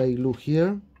will apply glue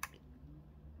here,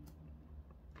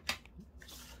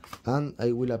 and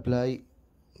I will apply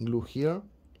glue here,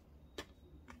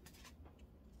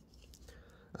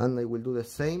 and I will do the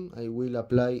same. I will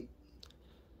apply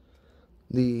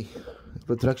the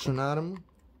retraction arm.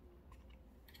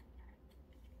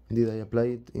 Did I apply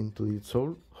it into its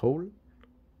hole?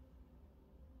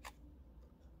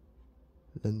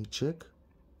 Let me check.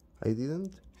 I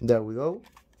didn't. There we go.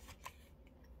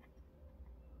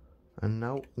 And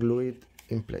now glue it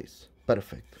in place.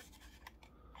 Perfect.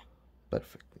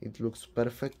 Perfect. It looks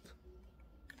perfect.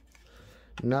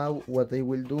 Now what I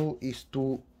will do is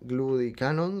to glue the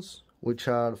cannons, which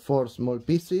are 4 small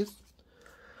pieces,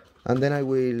 and then I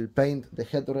will paint the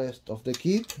headrest of the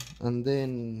kit and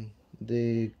then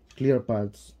the clear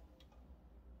parts.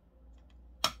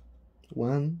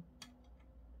 1,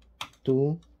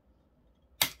 2,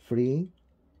 3,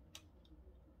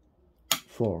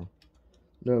 4.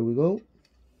 There we go.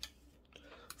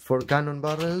 4 cannon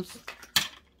barrels,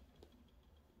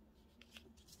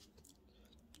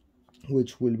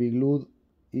 which will be glued,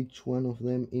 each one of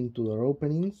them, into their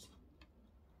openings.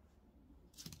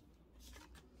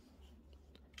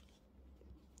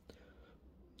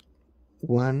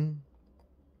 One,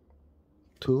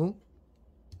 2,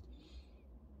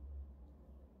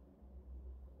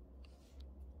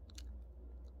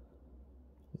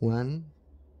 1,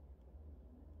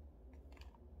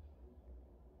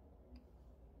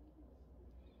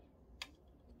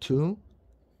 2.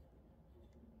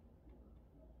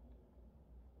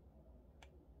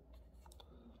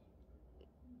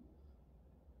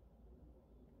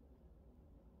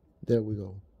 There we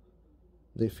go.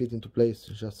 They fit into place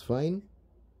just fine.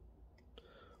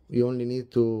 We only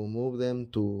need to move them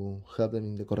to have them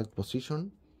in the correct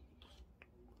position.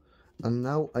 And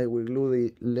now I will glue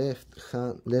the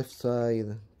left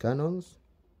side cannons.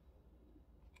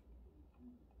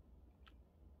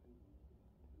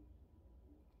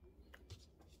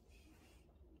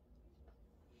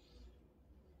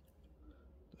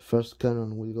 First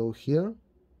cannon will go here,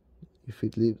 if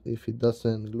it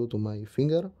doesn't glue to my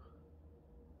finger,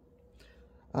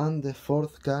 and the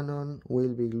fourth cannon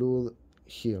will be glued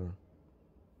here.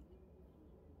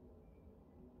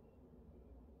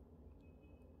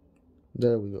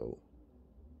 There we go.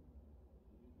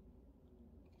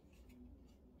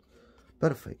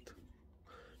 Perfect.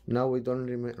 Now it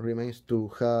only remains to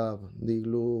have the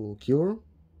glue cure,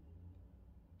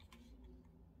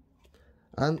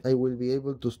 and I will be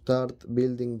able to start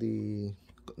painting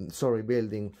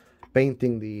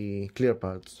the clear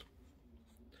parts.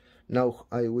 Now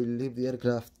I will leave the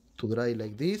aircraft to dry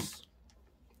like this,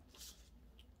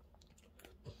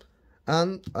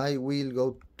 and I will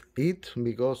go eat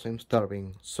because I'm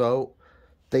starving. So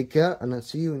take care, and I'll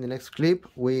see you in the next clip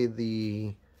with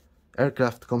the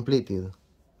aircraft completed.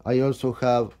 I also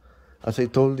have, as I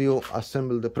told you,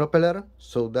 assembled the propeller,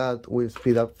 so that will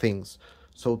speed up things.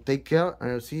 So take care,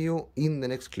 and I'll see you in the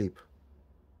next clip.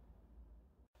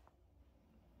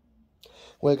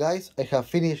 Well guys, I have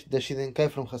finished the Shiden Kai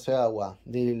from Hasegawa.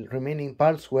 The remaining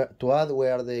parts to add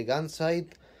were the gun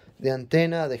sight, the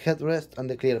antenna, the headrest, and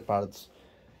the clear parts.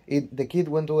 The kit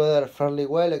went together fairly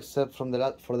well, except for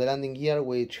the landing gear,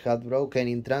 which had broken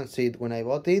in transit when I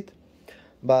bought it.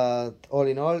 But all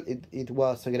in all, it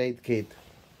was a great kit.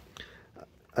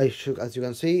 As you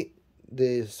can see,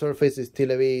 the surface is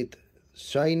still a bit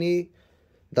shiny.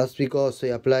 That's because I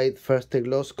applied first a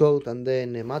gloss coat and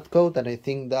then a matte coat, and I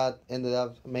think that ended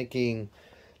up making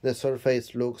the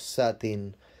surface look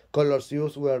satin. Colors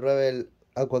used were Rebel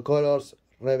Aqua Colors,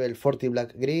 Rebel 40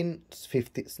 Black Green,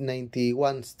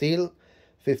 91 Steel,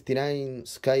 59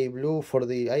 Sky Blue for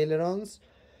the ailerons,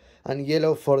 and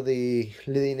yellow for the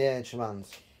leading edge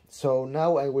bands. So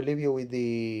now I will leave you with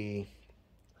the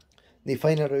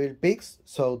final reveal pics.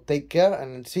 So take care,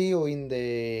 and I'll see you in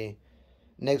the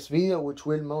next video, which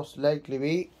will most likely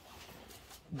be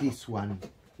this one,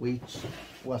 which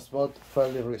was bought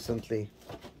fairly recently.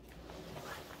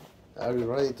 Are you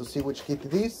ready to see which kit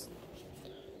it is?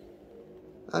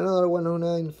 Another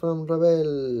 109 from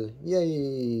Rebel,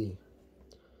 yay!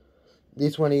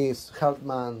 This one is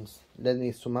Hartmann's. Let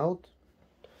me zoom out.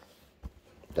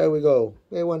 There we go,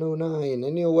 a 109,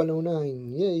 a new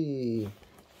 109, yay!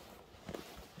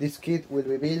 This kit will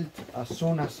be built as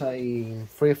soon as I'm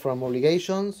free from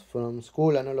obligations, from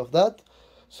school and all of that.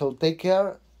 So take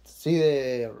care, see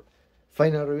the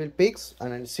final reveal pics,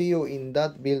 and I'll see you in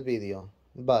that build video.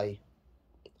 Bye.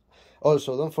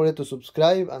 Also, don't forget to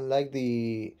subscribe and like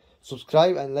the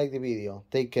video.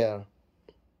 Take care.